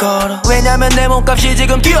천천히 걸어. 왜냐면 내 몸값이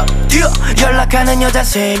지금 뛰어 연락하는 여자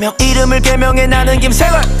 3명 이름을 개명해. 나는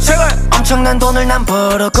김세걸 엄청난 돈을 난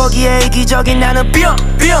벌어. 거기에 이기적인 나는 뿅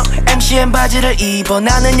MCM 바지를 입어.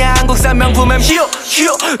 나는야 한국산 명품 MC요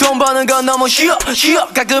돈 버는 건 너무 쉬워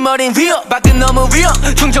가끔 어린 위어 밖은 너무 위험.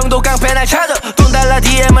 충청도 깡패 날 찾아 돈 달라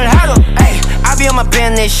DM을 하고. I be on my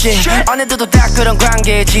business shit. 어느들도 다 그런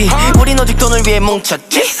관계지. 우린 오직 돈을 위해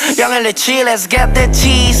뭉쳤지. 영엘레 chill let's get that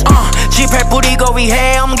cheese. 지폐 뿌리고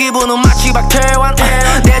위해엄 기분은 마치 박태환.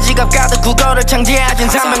 내 지갑 가득 국어를 창제해준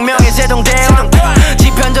 300명의 세종대왕.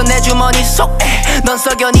 지편전 내 주머니 속에 넌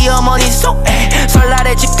썩여 네 어머니 속에.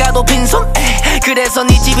 설날에 집 가도 빈손. 그래서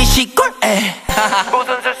네 집이 시골.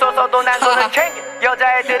 무슨 술 써서도 난 돈을 챙겨.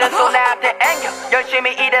 여자애들은 또 나한테 앵겨.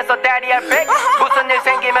 열심히 일해서 다리알 배겨. 무슨 일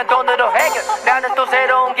생기면 돈으로 해결. 나는 또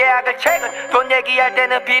새로운 계약을 체결. 돈 얘기할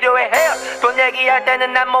때는 필요해 헤어. 돈 얘기할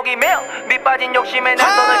때는 난 목이 메어. 밑빠진 욕심에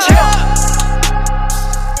난 돈을 채워.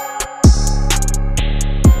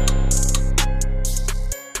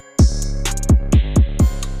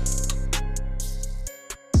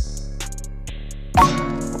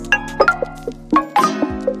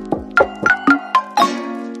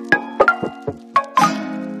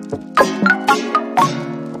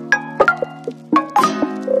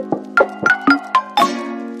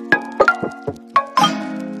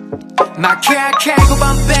 can't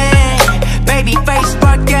bumping baby face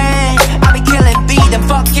bugging I be killing beat and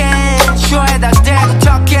fucking 쇼에다 대고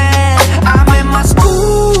talking I'm in my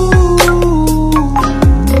school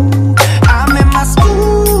I'm in my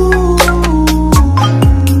school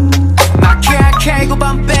my can't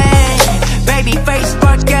bumping baby face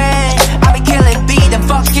bugging I be killing beat and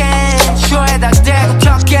fucking 쇼에다 대고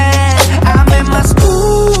talking I'm in my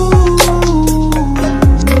school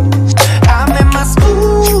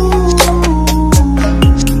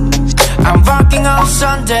on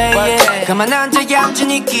Sunday yeah. 가만 앉아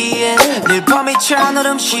얌전히기에 늘 봄이 차는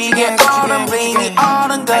음식에 얼음링이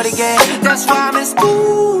어른거리게 That's why I'm in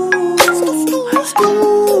school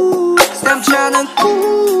남자는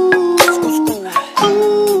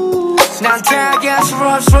난 타겟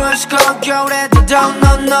Rolls Royce 겨울에도 don't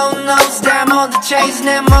no Stem on the chase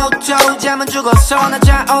내 모토 잠은 죽어서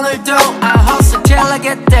나자 오늘도 I hustle till I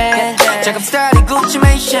get there 작업 스타일이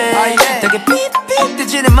구찌메이션 되게 삐삐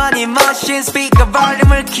뜨지는 money machine 스피커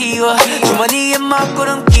볼륨을 키워 주머니에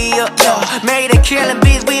먹구름 끼워 매일의 killing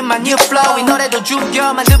beat with my new flow 이 노래도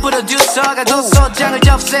죽여 만든 프로듀서가 두 소장을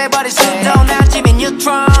접수해버릴 수도 난 지민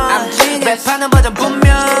뉴트론 랩하는 버전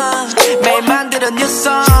분명 매일 만들어 new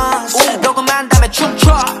songs 녹음한 다음에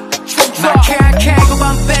춤춰 My can't go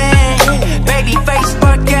bumping baby face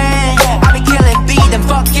bugging I be killing beat and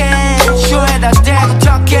fucking 쇼에다 대고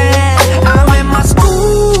talking I'm in my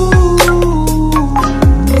school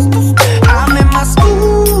I'm in my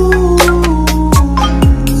school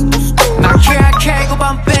My can't go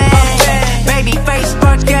bumping baby face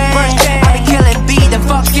bugging I be killing beat and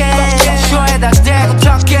fucking 쇼에다 대고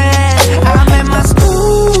talking I'm in my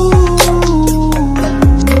school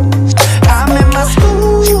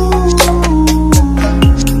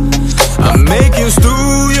making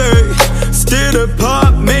stew, yeah. Still the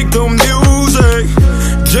pop, make the music.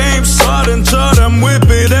 James Harden처럼 whip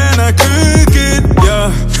it and I cook it,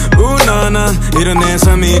 yeah. 우나나 이런 내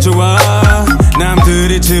삶이 좋아.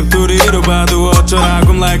 남들이 집돌이로 봐도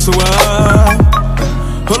어쩌라고 I'm like so what?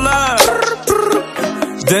 Pull up,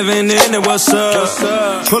 Devin in it, what's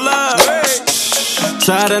up? Pull up.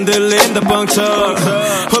 잘 안 들린다 뻥쳐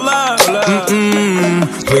Pull up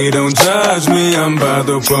Please don't judge me 안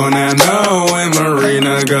봐도 뻔해 No way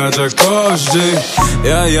Marina가 자꾸시지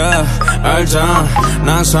Yeah 알잖아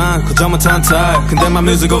난 상코 잘못한 type 근데 my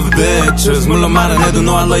music over bitches 물론 말 안 해도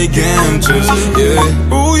know I lay games Yeah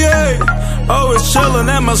Ooh yeah Always chillin'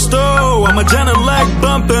 at my store I'm a general leg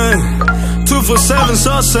bumpin' 247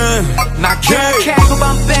 saucin' My can't go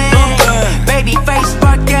bumpin' Baby face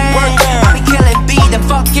buggin' I be killing beat and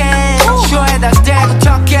fucking 쇼에다 대고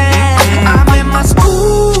talking I'm in my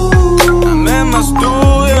school I'm in my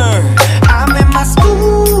school, yeah I'm in my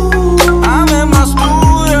school I'm in my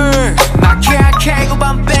school, yeah My can't go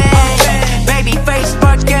bumpin' Baby face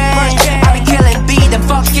buggin' I be killing beat and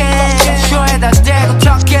fucking 쇼에다 대고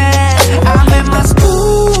talking I'm in my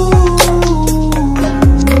school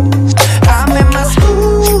I'm in my school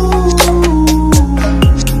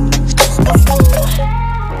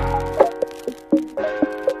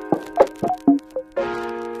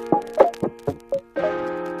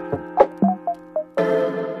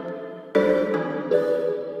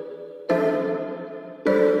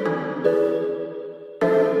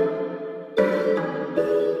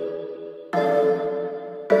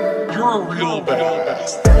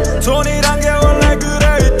돈이란 게 원래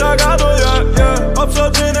그래 있다가도 yeah.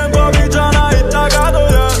 없어지는 법이잖아 있다가도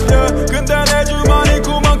yeah. 근데 내 주머니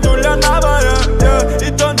구멍 뚫렸나봐 yeah.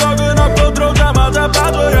 있던 적은 없고 들어오자마자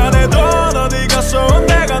빠져야 내 돈 어디 갔어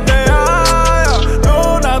내가 내야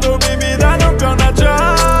누나도 비비다 눈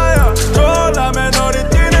변하자 졸라맨 어리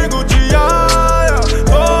뛰는 구찌야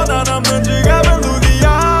돈 안 없는 지갑은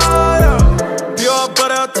루기야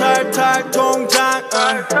비워버려 탈탈 통장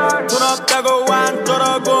돈 없다고 안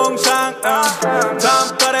떨어 공상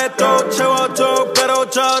다음 달에 또 채워줘 배로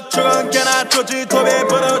저축은 꽤나 좋지 톱이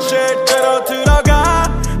버려 실대로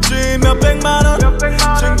들어가지 몇백만원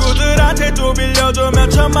친구들한테 또 빌려줘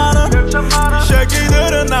몇천만원 이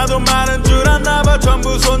새끼들은 나도 많은 줄 아나봐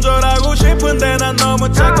전부 손절하고 싶은데 난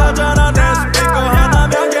너무 착하잖아 내 스피커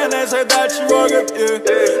하나면 걔네 세 달치 월급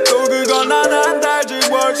또 그건 난 한 달치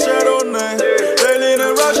월세로 내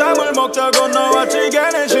내리는 러시아물 먹자고 너왔지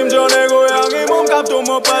걔네 심지어 내 고양이 몸값도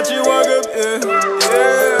못 받지 월급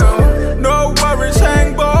No worries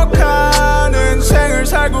행복한 인생을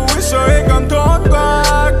살고 있어 이건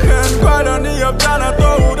돈과 큰 관련이 없잖아 또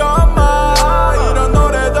우리 엄마 이런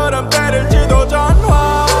노래들은 때릴지도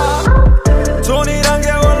전화 돈이란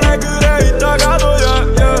게 원래 그래 있다가도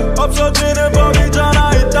yeah. 없어지는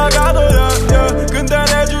법이잖아 있다가도 yeah. 근데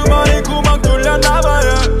내 주머니 구멍 뚫렸나봐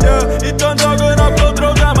yeah. 있던 적은 없고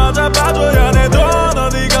들어오자마자 빠져야 내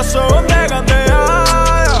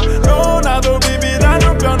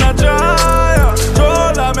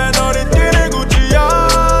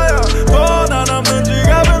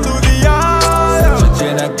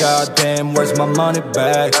it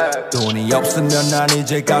back. 돈이 없으면 난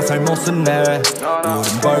이제 가사를 못 쓰네.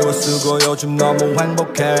 우린 벌고 쓰고 요즘 너무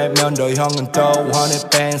행복해. 면도 형은 또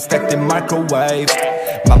 100pen stacked in microwave.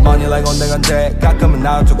 My money like 건데건데 가끔은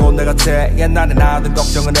나도 꼰대 같아. 옛날에 나도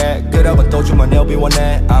걱정을 해. 그러면 또 주면 일비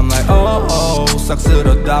원해. I'm like oh oh 싹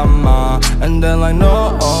쓸어 담아. And then like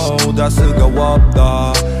no 다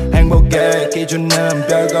쓰고없다. 행복의 기준은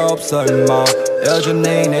별거 없어 임마.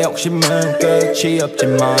 여전히 내 욕심은 끝이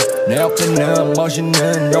없지만 내 옆에는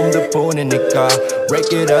멋있는 놈들뿐이니까.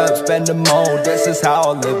 Break it up, spend them all, this is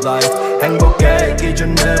how I live life. 행복의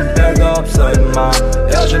기준은 별거 없어 임마.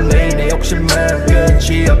 여전히 내 욕심은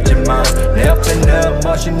끝이 없지만 내 옆에는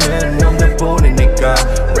멋있는 놈들뿐이니까.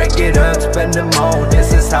 Break it up, spend them all,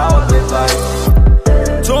 this is how I live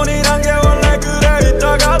life. 돈이란 게 원래 그래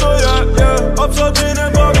있다가도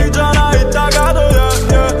없어지는 법이잖아 있다가도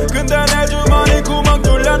근데 내 주머니 구멍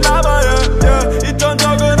뚫렸나봐 있던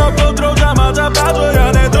적은 없고 들어오자마자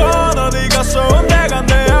빠져야 내 돈 어디 갔어 내가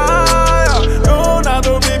내야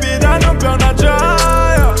누나도 비비다 눈병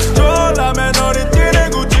나자 졸라맨 어린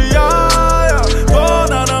뛰는 구찌야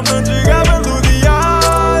돈 안 없는 지갑은 루디야.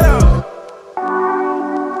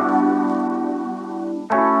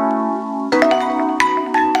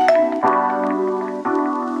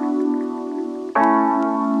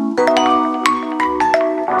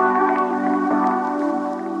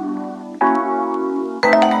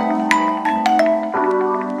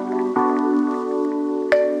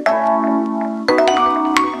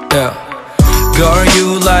 Girl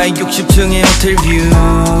you like 60층의 호텔 view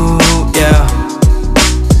yeah.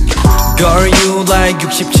 Girl you like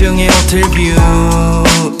 60층의 호텔 view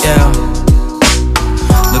yeah.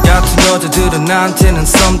 너 같은 여자들은 나한테는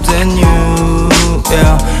something new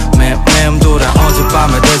yeah. 맴 돌아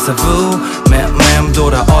어젯밤의 déjà vu 맴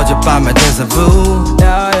돌아 어젯밤의 déjà vu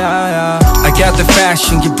yeah, yeah, yeah. I got the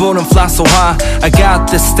fashion 기분은 fly so high I got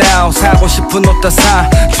the style 사고 싶은 옷 다 사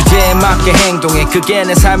주제에 맞게 행동해 그게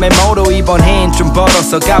내 삶의 모토 이번 해인 좀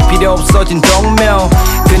벌어서 가 필요 없어진 동묘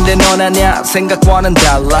근데 넌 아냐 생각과는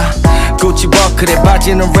달라 구찌 워크에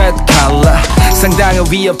바지는 red collar 상당히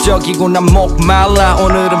위협적이고 난 목말라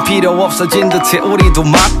오늘은 필요 없어진 듯해 우리도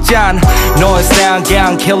막잔 너의 style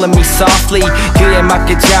그냥 killing me softly 그에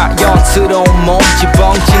맞게 자연스러운 몸짓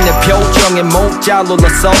벙찐 내 표정에 목 잘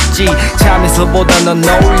눌렀었지 참에서보다 넌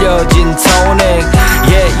어울려진 tonic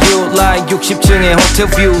Yeah you like 60층의 호텔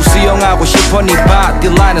view 수영하고 싶어 네 body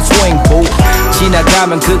line swing pool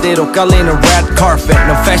지나가면 그대로 깔리는 red carpet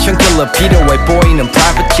너 fashion killer 필요해 보이는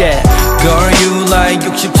private jet Girl you like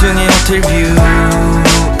 60층의 호텔 view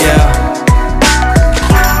yeah.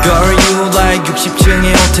 Girl you like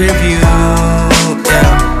 60층의 호텔 view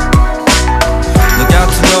yeah. 너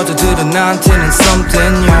같은 여자들은 나한테는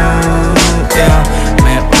something new yeah.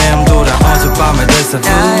 맴 돌아 어젯밤의 déjà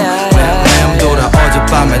vu 맴 돌아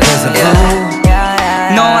어젯밤의 déjà vu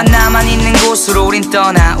너와 나만 있는 곳으로 우린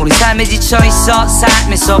떠나 우리 삶에 지쳐있어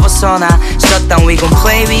삶에서 벗어나 Shut down we gon'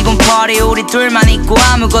 play we gon' party 우리 둘만 있고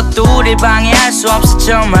아무것도 우릴 방해할 수 없어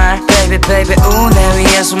정말 Baby baby 내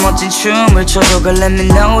위에서 멋진 춤을 춰줘 Girl let me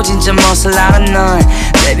know 진짜 멋을 알아 넌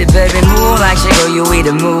Baby baby move like sugar You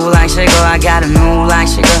either move like sugar I gotta move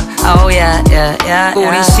like sugar Oh yeah yeah yeah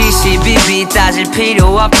우린 CCBB 따질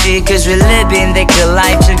필요 없지 Cause we living that good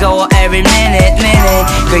life 즐거워 every minute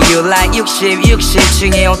Girl you like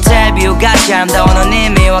 60층의 호텔 뷰가 아름다워 넌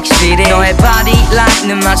이미 확실해 너의 body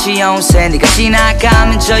line은 마치 영세 네가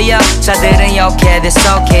지나가면 저 여자들은 욕해 That's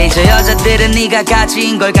okay 저 여자들은 네가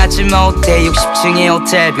가진 걸 갖지 못해 60층의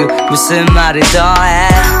호텔 뷰 무슨 말을 더해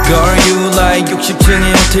Girl you like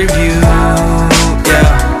 60층의 호텔 view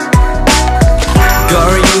yeah.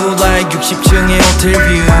 Girl you like 60층의 호텔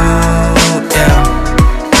view yeah.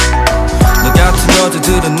 너 같은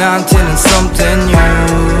여자들은 나한테는 something new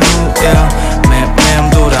yeah. 맴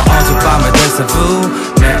돌아 어젯밤의 déjà vu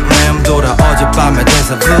맴 돌아 어젯밤의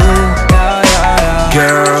déjà vu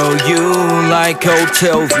Girl you like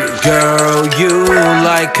hotel view Girl you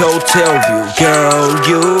like hotel view Girl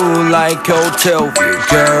you like hotel view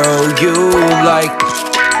Girl you like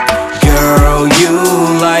Girl you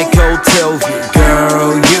like hotel view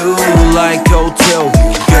Girl you like hotel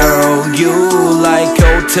view Girl you like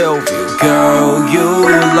hotel view Girl you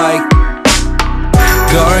like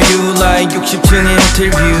Girl you like 60층의 호텔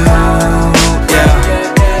view yeah.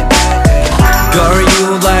 Girl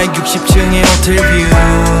you like 60층의 호텔 view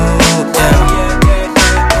yeah.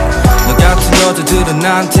 너 같은 여자들은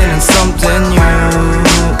나한테는 something new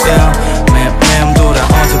yeah. 맴 돌아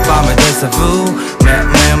어젯밤의 déjà vu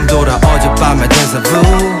맴 돌아 어젯밤의 déjà vu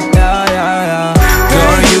yeah, yeah, yeah.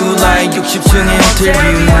 Girl you like 60층의 호텔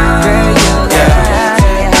view yeah.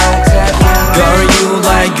 Girl you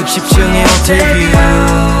like 60층의 호텔뷰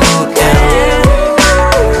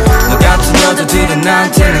너 같은 여자들은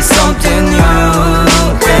나한테는 something new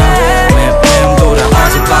맴 돌아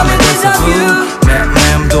어젯밤의 데자부 맴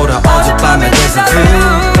돌아 어젯밤의 데자부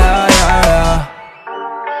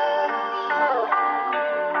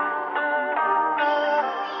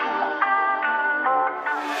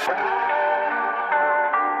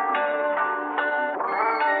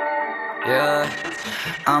Yeah,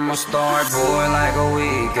 I'm a star boy like a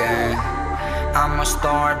weekend. I'm a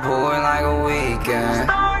star boy like a weekend.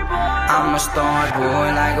 I'm a star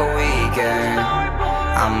boy like a weekend.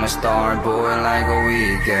 I'm a star boy like a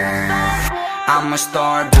weekend. I'm a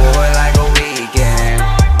star boy like a weekend.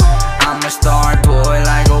 I'm a star boy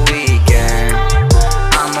like a weekend.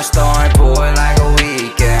 I'm a star boy like a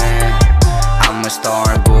weekend. I'm a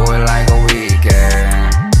star boy like a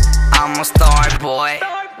weekend. I'm a star boy.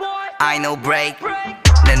 I know break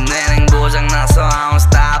내 뇌는 고장나서 I'm a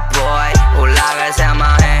stop boy 올라갈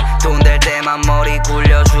생각해 돈 될 때만 머리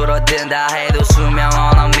굴려 줄어든다 해도 수명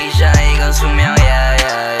on a mission 이건 수명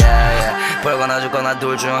yeah. 벌거나 죽거나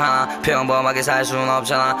둘 중 하나 평범하게 살 순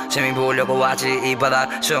없잖아 재미 보려고 왔지 이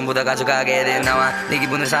바닥 전부 다 가져가게 된 나와 네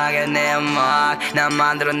기분을 상하게 내 음악 난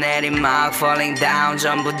만들어내린 막 falling down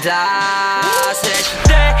전부 다 Session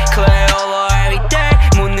day clear over every day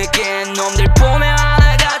못 느낀 놈들 보면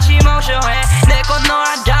내건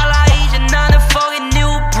너랑 달라 이제 나는 fucking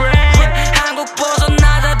new brand 한국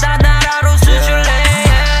벗어나자 다 나라로 수출해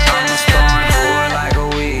I'm a star boy like a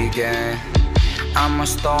weekend I'm a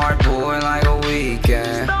star boy like a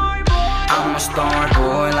weekend I'm a star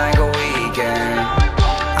boy like a weekend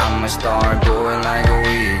I'm a star boy like a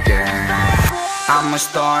weekend I'm a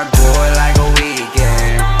star boy like a weekend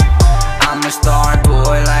I'm a star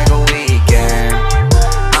boy like a weekend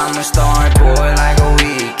I'm a star boy like a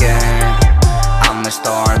weekend I'm a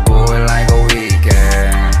star boy like a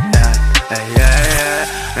weekend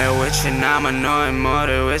내 위치 남은 너의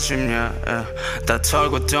머리 위치냐 다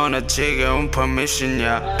털고 떠나 지겨운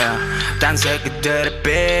permission이야 딴 새끼들의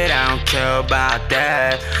beat I don't care about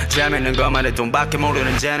that 재밌는 것만 해 돈밖에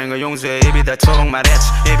모르는 재능을 용서해 입이 닳도록 말했지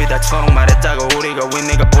입이 닳도록 말했다고 우리가 왜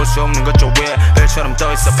네가 볼 수 없는 것 좀 왜 별처럼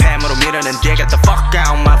떠있어 팸으로 밀어낸 뒤에 get the fuck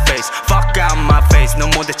out my face fuck out my face 넌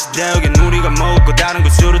못했지 대우긴 우리가 먹고 다른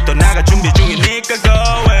곳으로 떠나가 준비 중이니까 go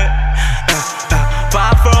away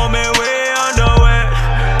far from it we on the way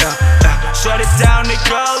shut it down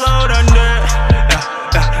nigga load under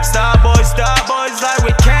Starboys like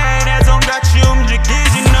we can't 애송같이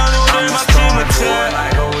움직이지 넌 우릴 막지 못해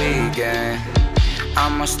like a weekend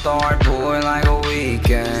I'm a star boy like a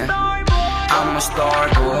weekend I'm a star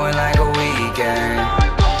boy like a weekend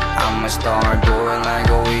I'm a star boy like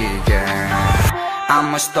a weekend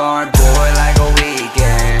I'm a star boy like a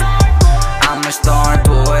weekend I'm a star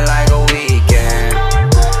boy like a weekend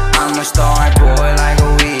I'm a star boy like a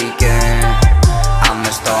weekend I'm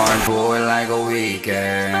a star boy like a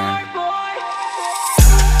weekend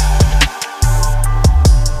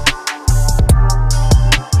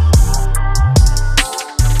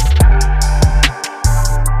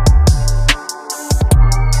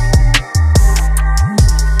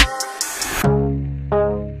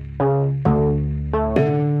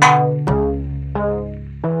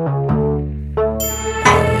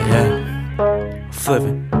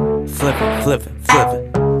Flippin'.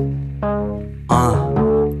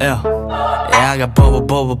 Yeah, I got bubble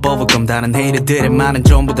그럼 다른 헤이트들의 말은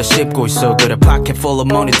전부 다 씹고 있어 그래 pocket full of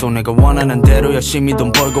money 또 내가 원하는 대로 열심히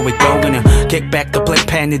돈 벌고 있고 그냥 kick back the black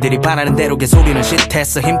pen 니들이 바라는 대로 개소리는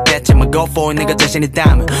shit했어 힘 뺐지만 go for it 내가 자신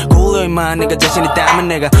있다면 굴러 임마 내가 자신 있다면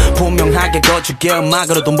내가 분명하게 거칠게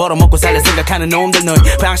음악으로 돈 벌어먹고 살려 생각하는 놈들 너희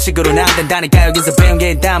방식으로는 안 된다니까 여기서 배운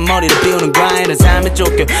게 있단 머리를 비우는 grind 삶에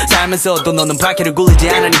쫓겨 살면서도 너는 바퀴를 굴리지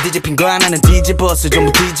않으니 뒤집힌 거 하나는 뒤집었어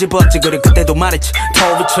전부 뒤집었지 그래 그때도 말했지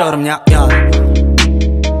토비처럼 야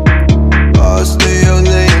I stay up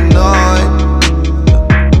late at night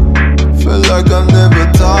Feel like I've never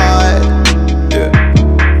died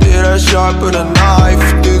Did I sharpen a knife?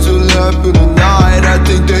 Things will happen tonight I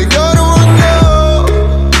think they gotta run now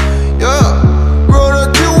Run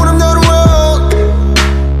until when I'm not around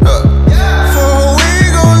For we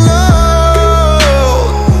go loud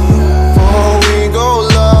For we go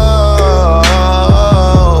loud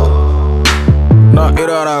나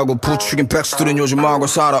일하라고 부추긴 백스들은 요즘 하고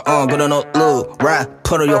살아 그래 너 look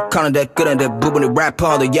래퍼를 욕하는 댓글은 대부분이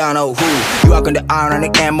래퍼들 ya know who 유학 근데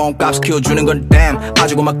ironic and 몸값 키워주는 건 damn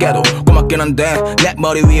아주 고맙게도 고맙긴 한데 내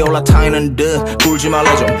머리 위에 올라타있는 듯 굴지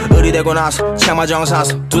말래 좀 의리되고 나서 참아정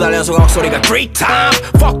사서 두 달 연속 억소리가 3x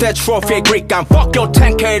Fuck that trophy Greek Fuck your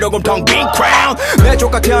 10K 녹음 텅빈 crown 내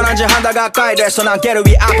조카 태어난 지 한 달 가까이 돼서 난 걔를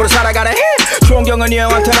위해 앞으로 살아가네 존경은 이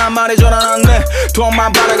형한테 난 말해줘라 안돼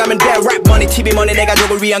돈만 받아가면 돼 랩 머니 TV 머니 내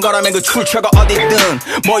가족을 위한 거라면 그 출처가 어디든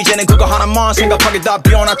뭐 이제는 그거 하나만 생각하게 다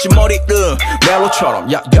비워놨지 머리를 멜로처럼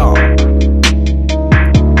야야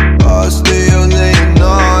I stay up late at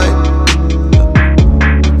night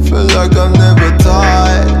Feel like I've never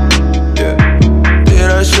died yeah. Did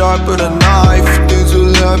I sharpen a knife? Things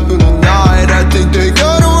will happen tonight I think they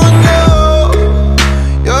gotta run now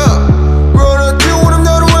yeah. Run until when I'm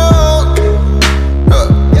not around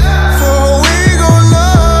yeah. For we go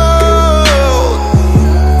loud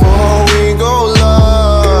For we go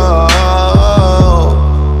loud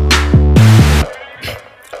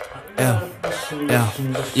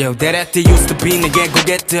Yo, that at the used to be 내게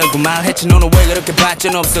고개 들고 말했지 너는 왜 그렇게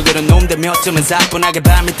발전 없어 그런 놈들 몇 점은 사뿐하게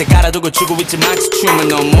발 밑에 깔아두고 주고 있지만 지춤은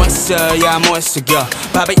넌 뭐했어 야 뭐했어 girl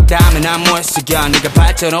밥에 있다면 난 뭐했어 girl 네가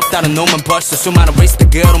발전 없다는 놈은 벌써 수많은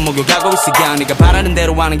리스펙으로 목욕하고 있어 girl 네가 바라는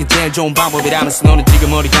대로 하는 게 제일 좋은 방법이라면서 너는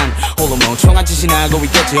지금 어디 간 홀로 멍청한 짓이나 하고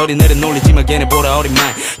있겠지 어린애를 놀리지만 걔네 보다 어린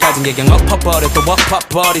말 가진 게 그냥 엎어버려 또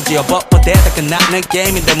엎어버리지 엎어대다 끝나는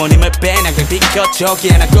게임인데 뭐 님을 빼냐 그냥 비켜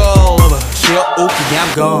저기에나 go over 쉬어 웃기게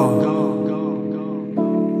I'm gone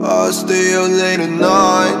I stay up late at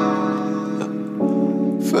night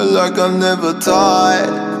Feel like I've never died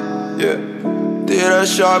yeah. Did I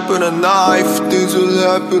sharpen a knife? Things will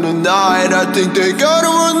happen tonight I think they gotta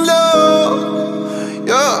run now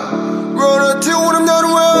yeah. Run until when I'm not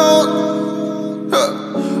around yeah.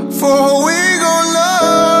 For we go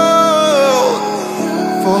loud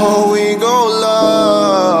For we go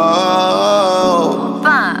loud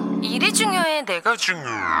오빠 일이 중요해 내가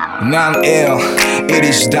중요해 난 ill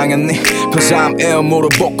일이지 당연히 Cause I'm ill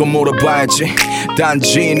물어보고 물어봐야지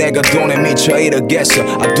단지 내가 돈에 미쳐 이러겠어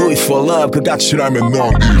I do it for love 그같이라면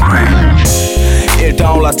넌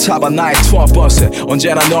일단 올라타봐 나의 투어버스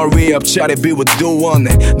언제나 널 위해 앞자리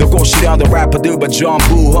비워두었네 너 꼬시려던 래퍼들과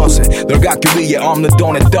전부 허세 널 갖기 위해 없는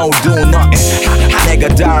돈에 don't do nothing 내가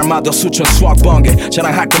닮아도 수천 수억 번개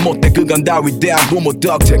자랑할 거 못해 그건 다 위대한 부모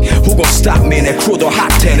덕택 Who gon' stop me 내 크루도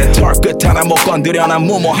핫해 내 털 끝 하나 못 건드려 난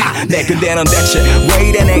무모하네 근데 넌 대체 왜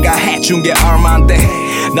이래 내가 해준 게 얼만데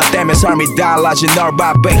나 때문에 삶이 달라진 널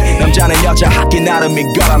봐 babe 남자는 여자 하기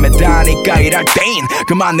나름인 거라며 다니까 이럴 땐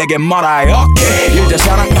그만 내게 뭐라 해 okay 일대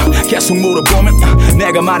사랑 계속 물어보면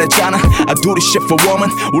내가 말했잖아 I do this shit for woman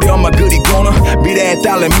우리 엄마 그리고는 미래에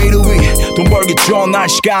딸내 미래 위에 돈 벌기 좋은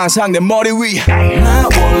날씨가 항상 내 머리 위에 나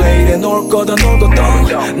원래 이래 놀 거다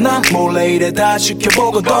놀거든 난 몰래 이래 다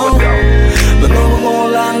지켜보거든 너 너무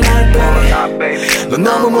몰라 날 baby 너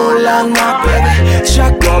너무 몰라 나 baby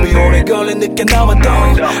작업이 오래 걸린 늦게 나와도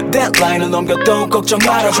데드라인을 넘겨도 걱정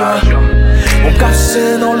말아줘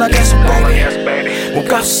몸값은 올라 계속 baby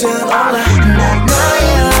몸값은 올라 난 너의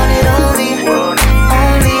only only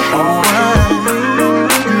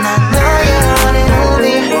난 너의 only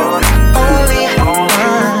only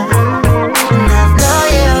난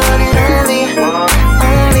너의 only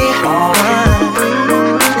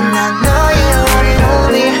난 너의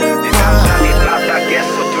only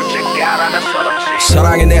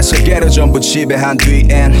사랑의 내 세계를 전부 지배한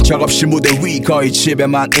뒤엔 적없이 무대 위 거의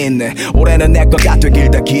집에만 있네 올해는 내 거가 되길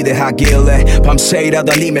다 기대하길래 밤새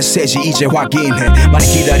일하던 이 메시지 이제 확인해 많이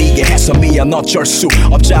기다리게 해서 미안 어쩔 수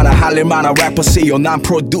없잖아 할 일 많아 래퍼 CEO 난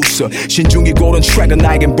프로듀서 신중히 고른 트랙은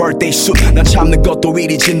나에겐 birthday suit 난 참는 것도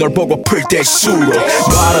일이지 널 보고 풀 때 수로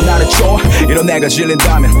너 알아 나를 좋아 이런 내가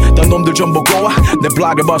질린다면 딴 놈들 좀 보고 와 내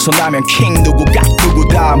블락을 벗어나면 킹 누구가 누구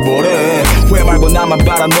다 안 보래 후회 말고 나만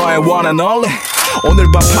바라 너의 one and only 오늘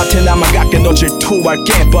밤 파티에 나만 갖게 너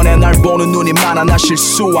질투할게 뻔해 날 보는 눈이 많아 나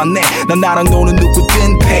실수하네 난 나랑 노는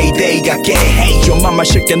누구든 payday 갖게 hey 좀만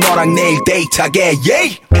마실게 너랑 내일 데이트하게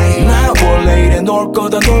yeah 나 원래 이래 놀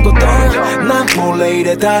거다 놀거든 난 몰래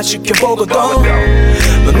이래 다 지켜보거든 너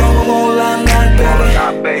너무 몰라 날 baby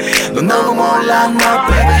너 너무 몰라 나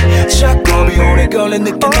baby 작업이 오래 걸린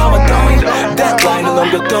늦게 나와도 데드라인을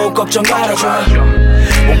넘겨도 걱정 말아줘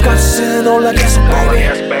몸값은 올라 계속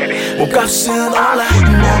baby 몸값은 올라 난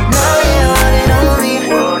너의 only 난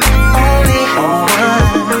너의 only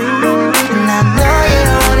난 너의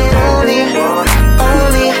only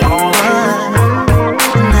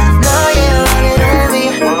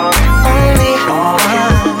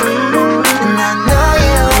난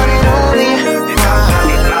너의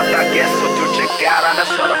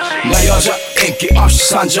나 여자 인기 없이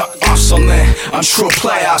산 적 없었네 I'm true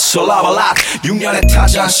player so love a lot 6년의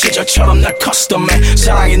타잔 시절처럼 날 커스텀해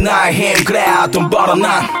사랑이 나의 힘 그래야 돈 벌어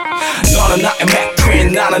난 너는 나의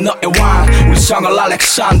맥퀸 나는 너의 왕 우리 성을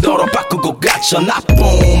알렉산더로 바꾸고 갔잖아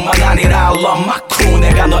뿐만 아니라 I love my crew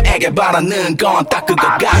내가 너에게 바라는 건 딱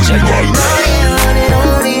그거까지야 yeah,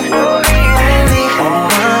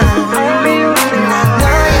 yeah.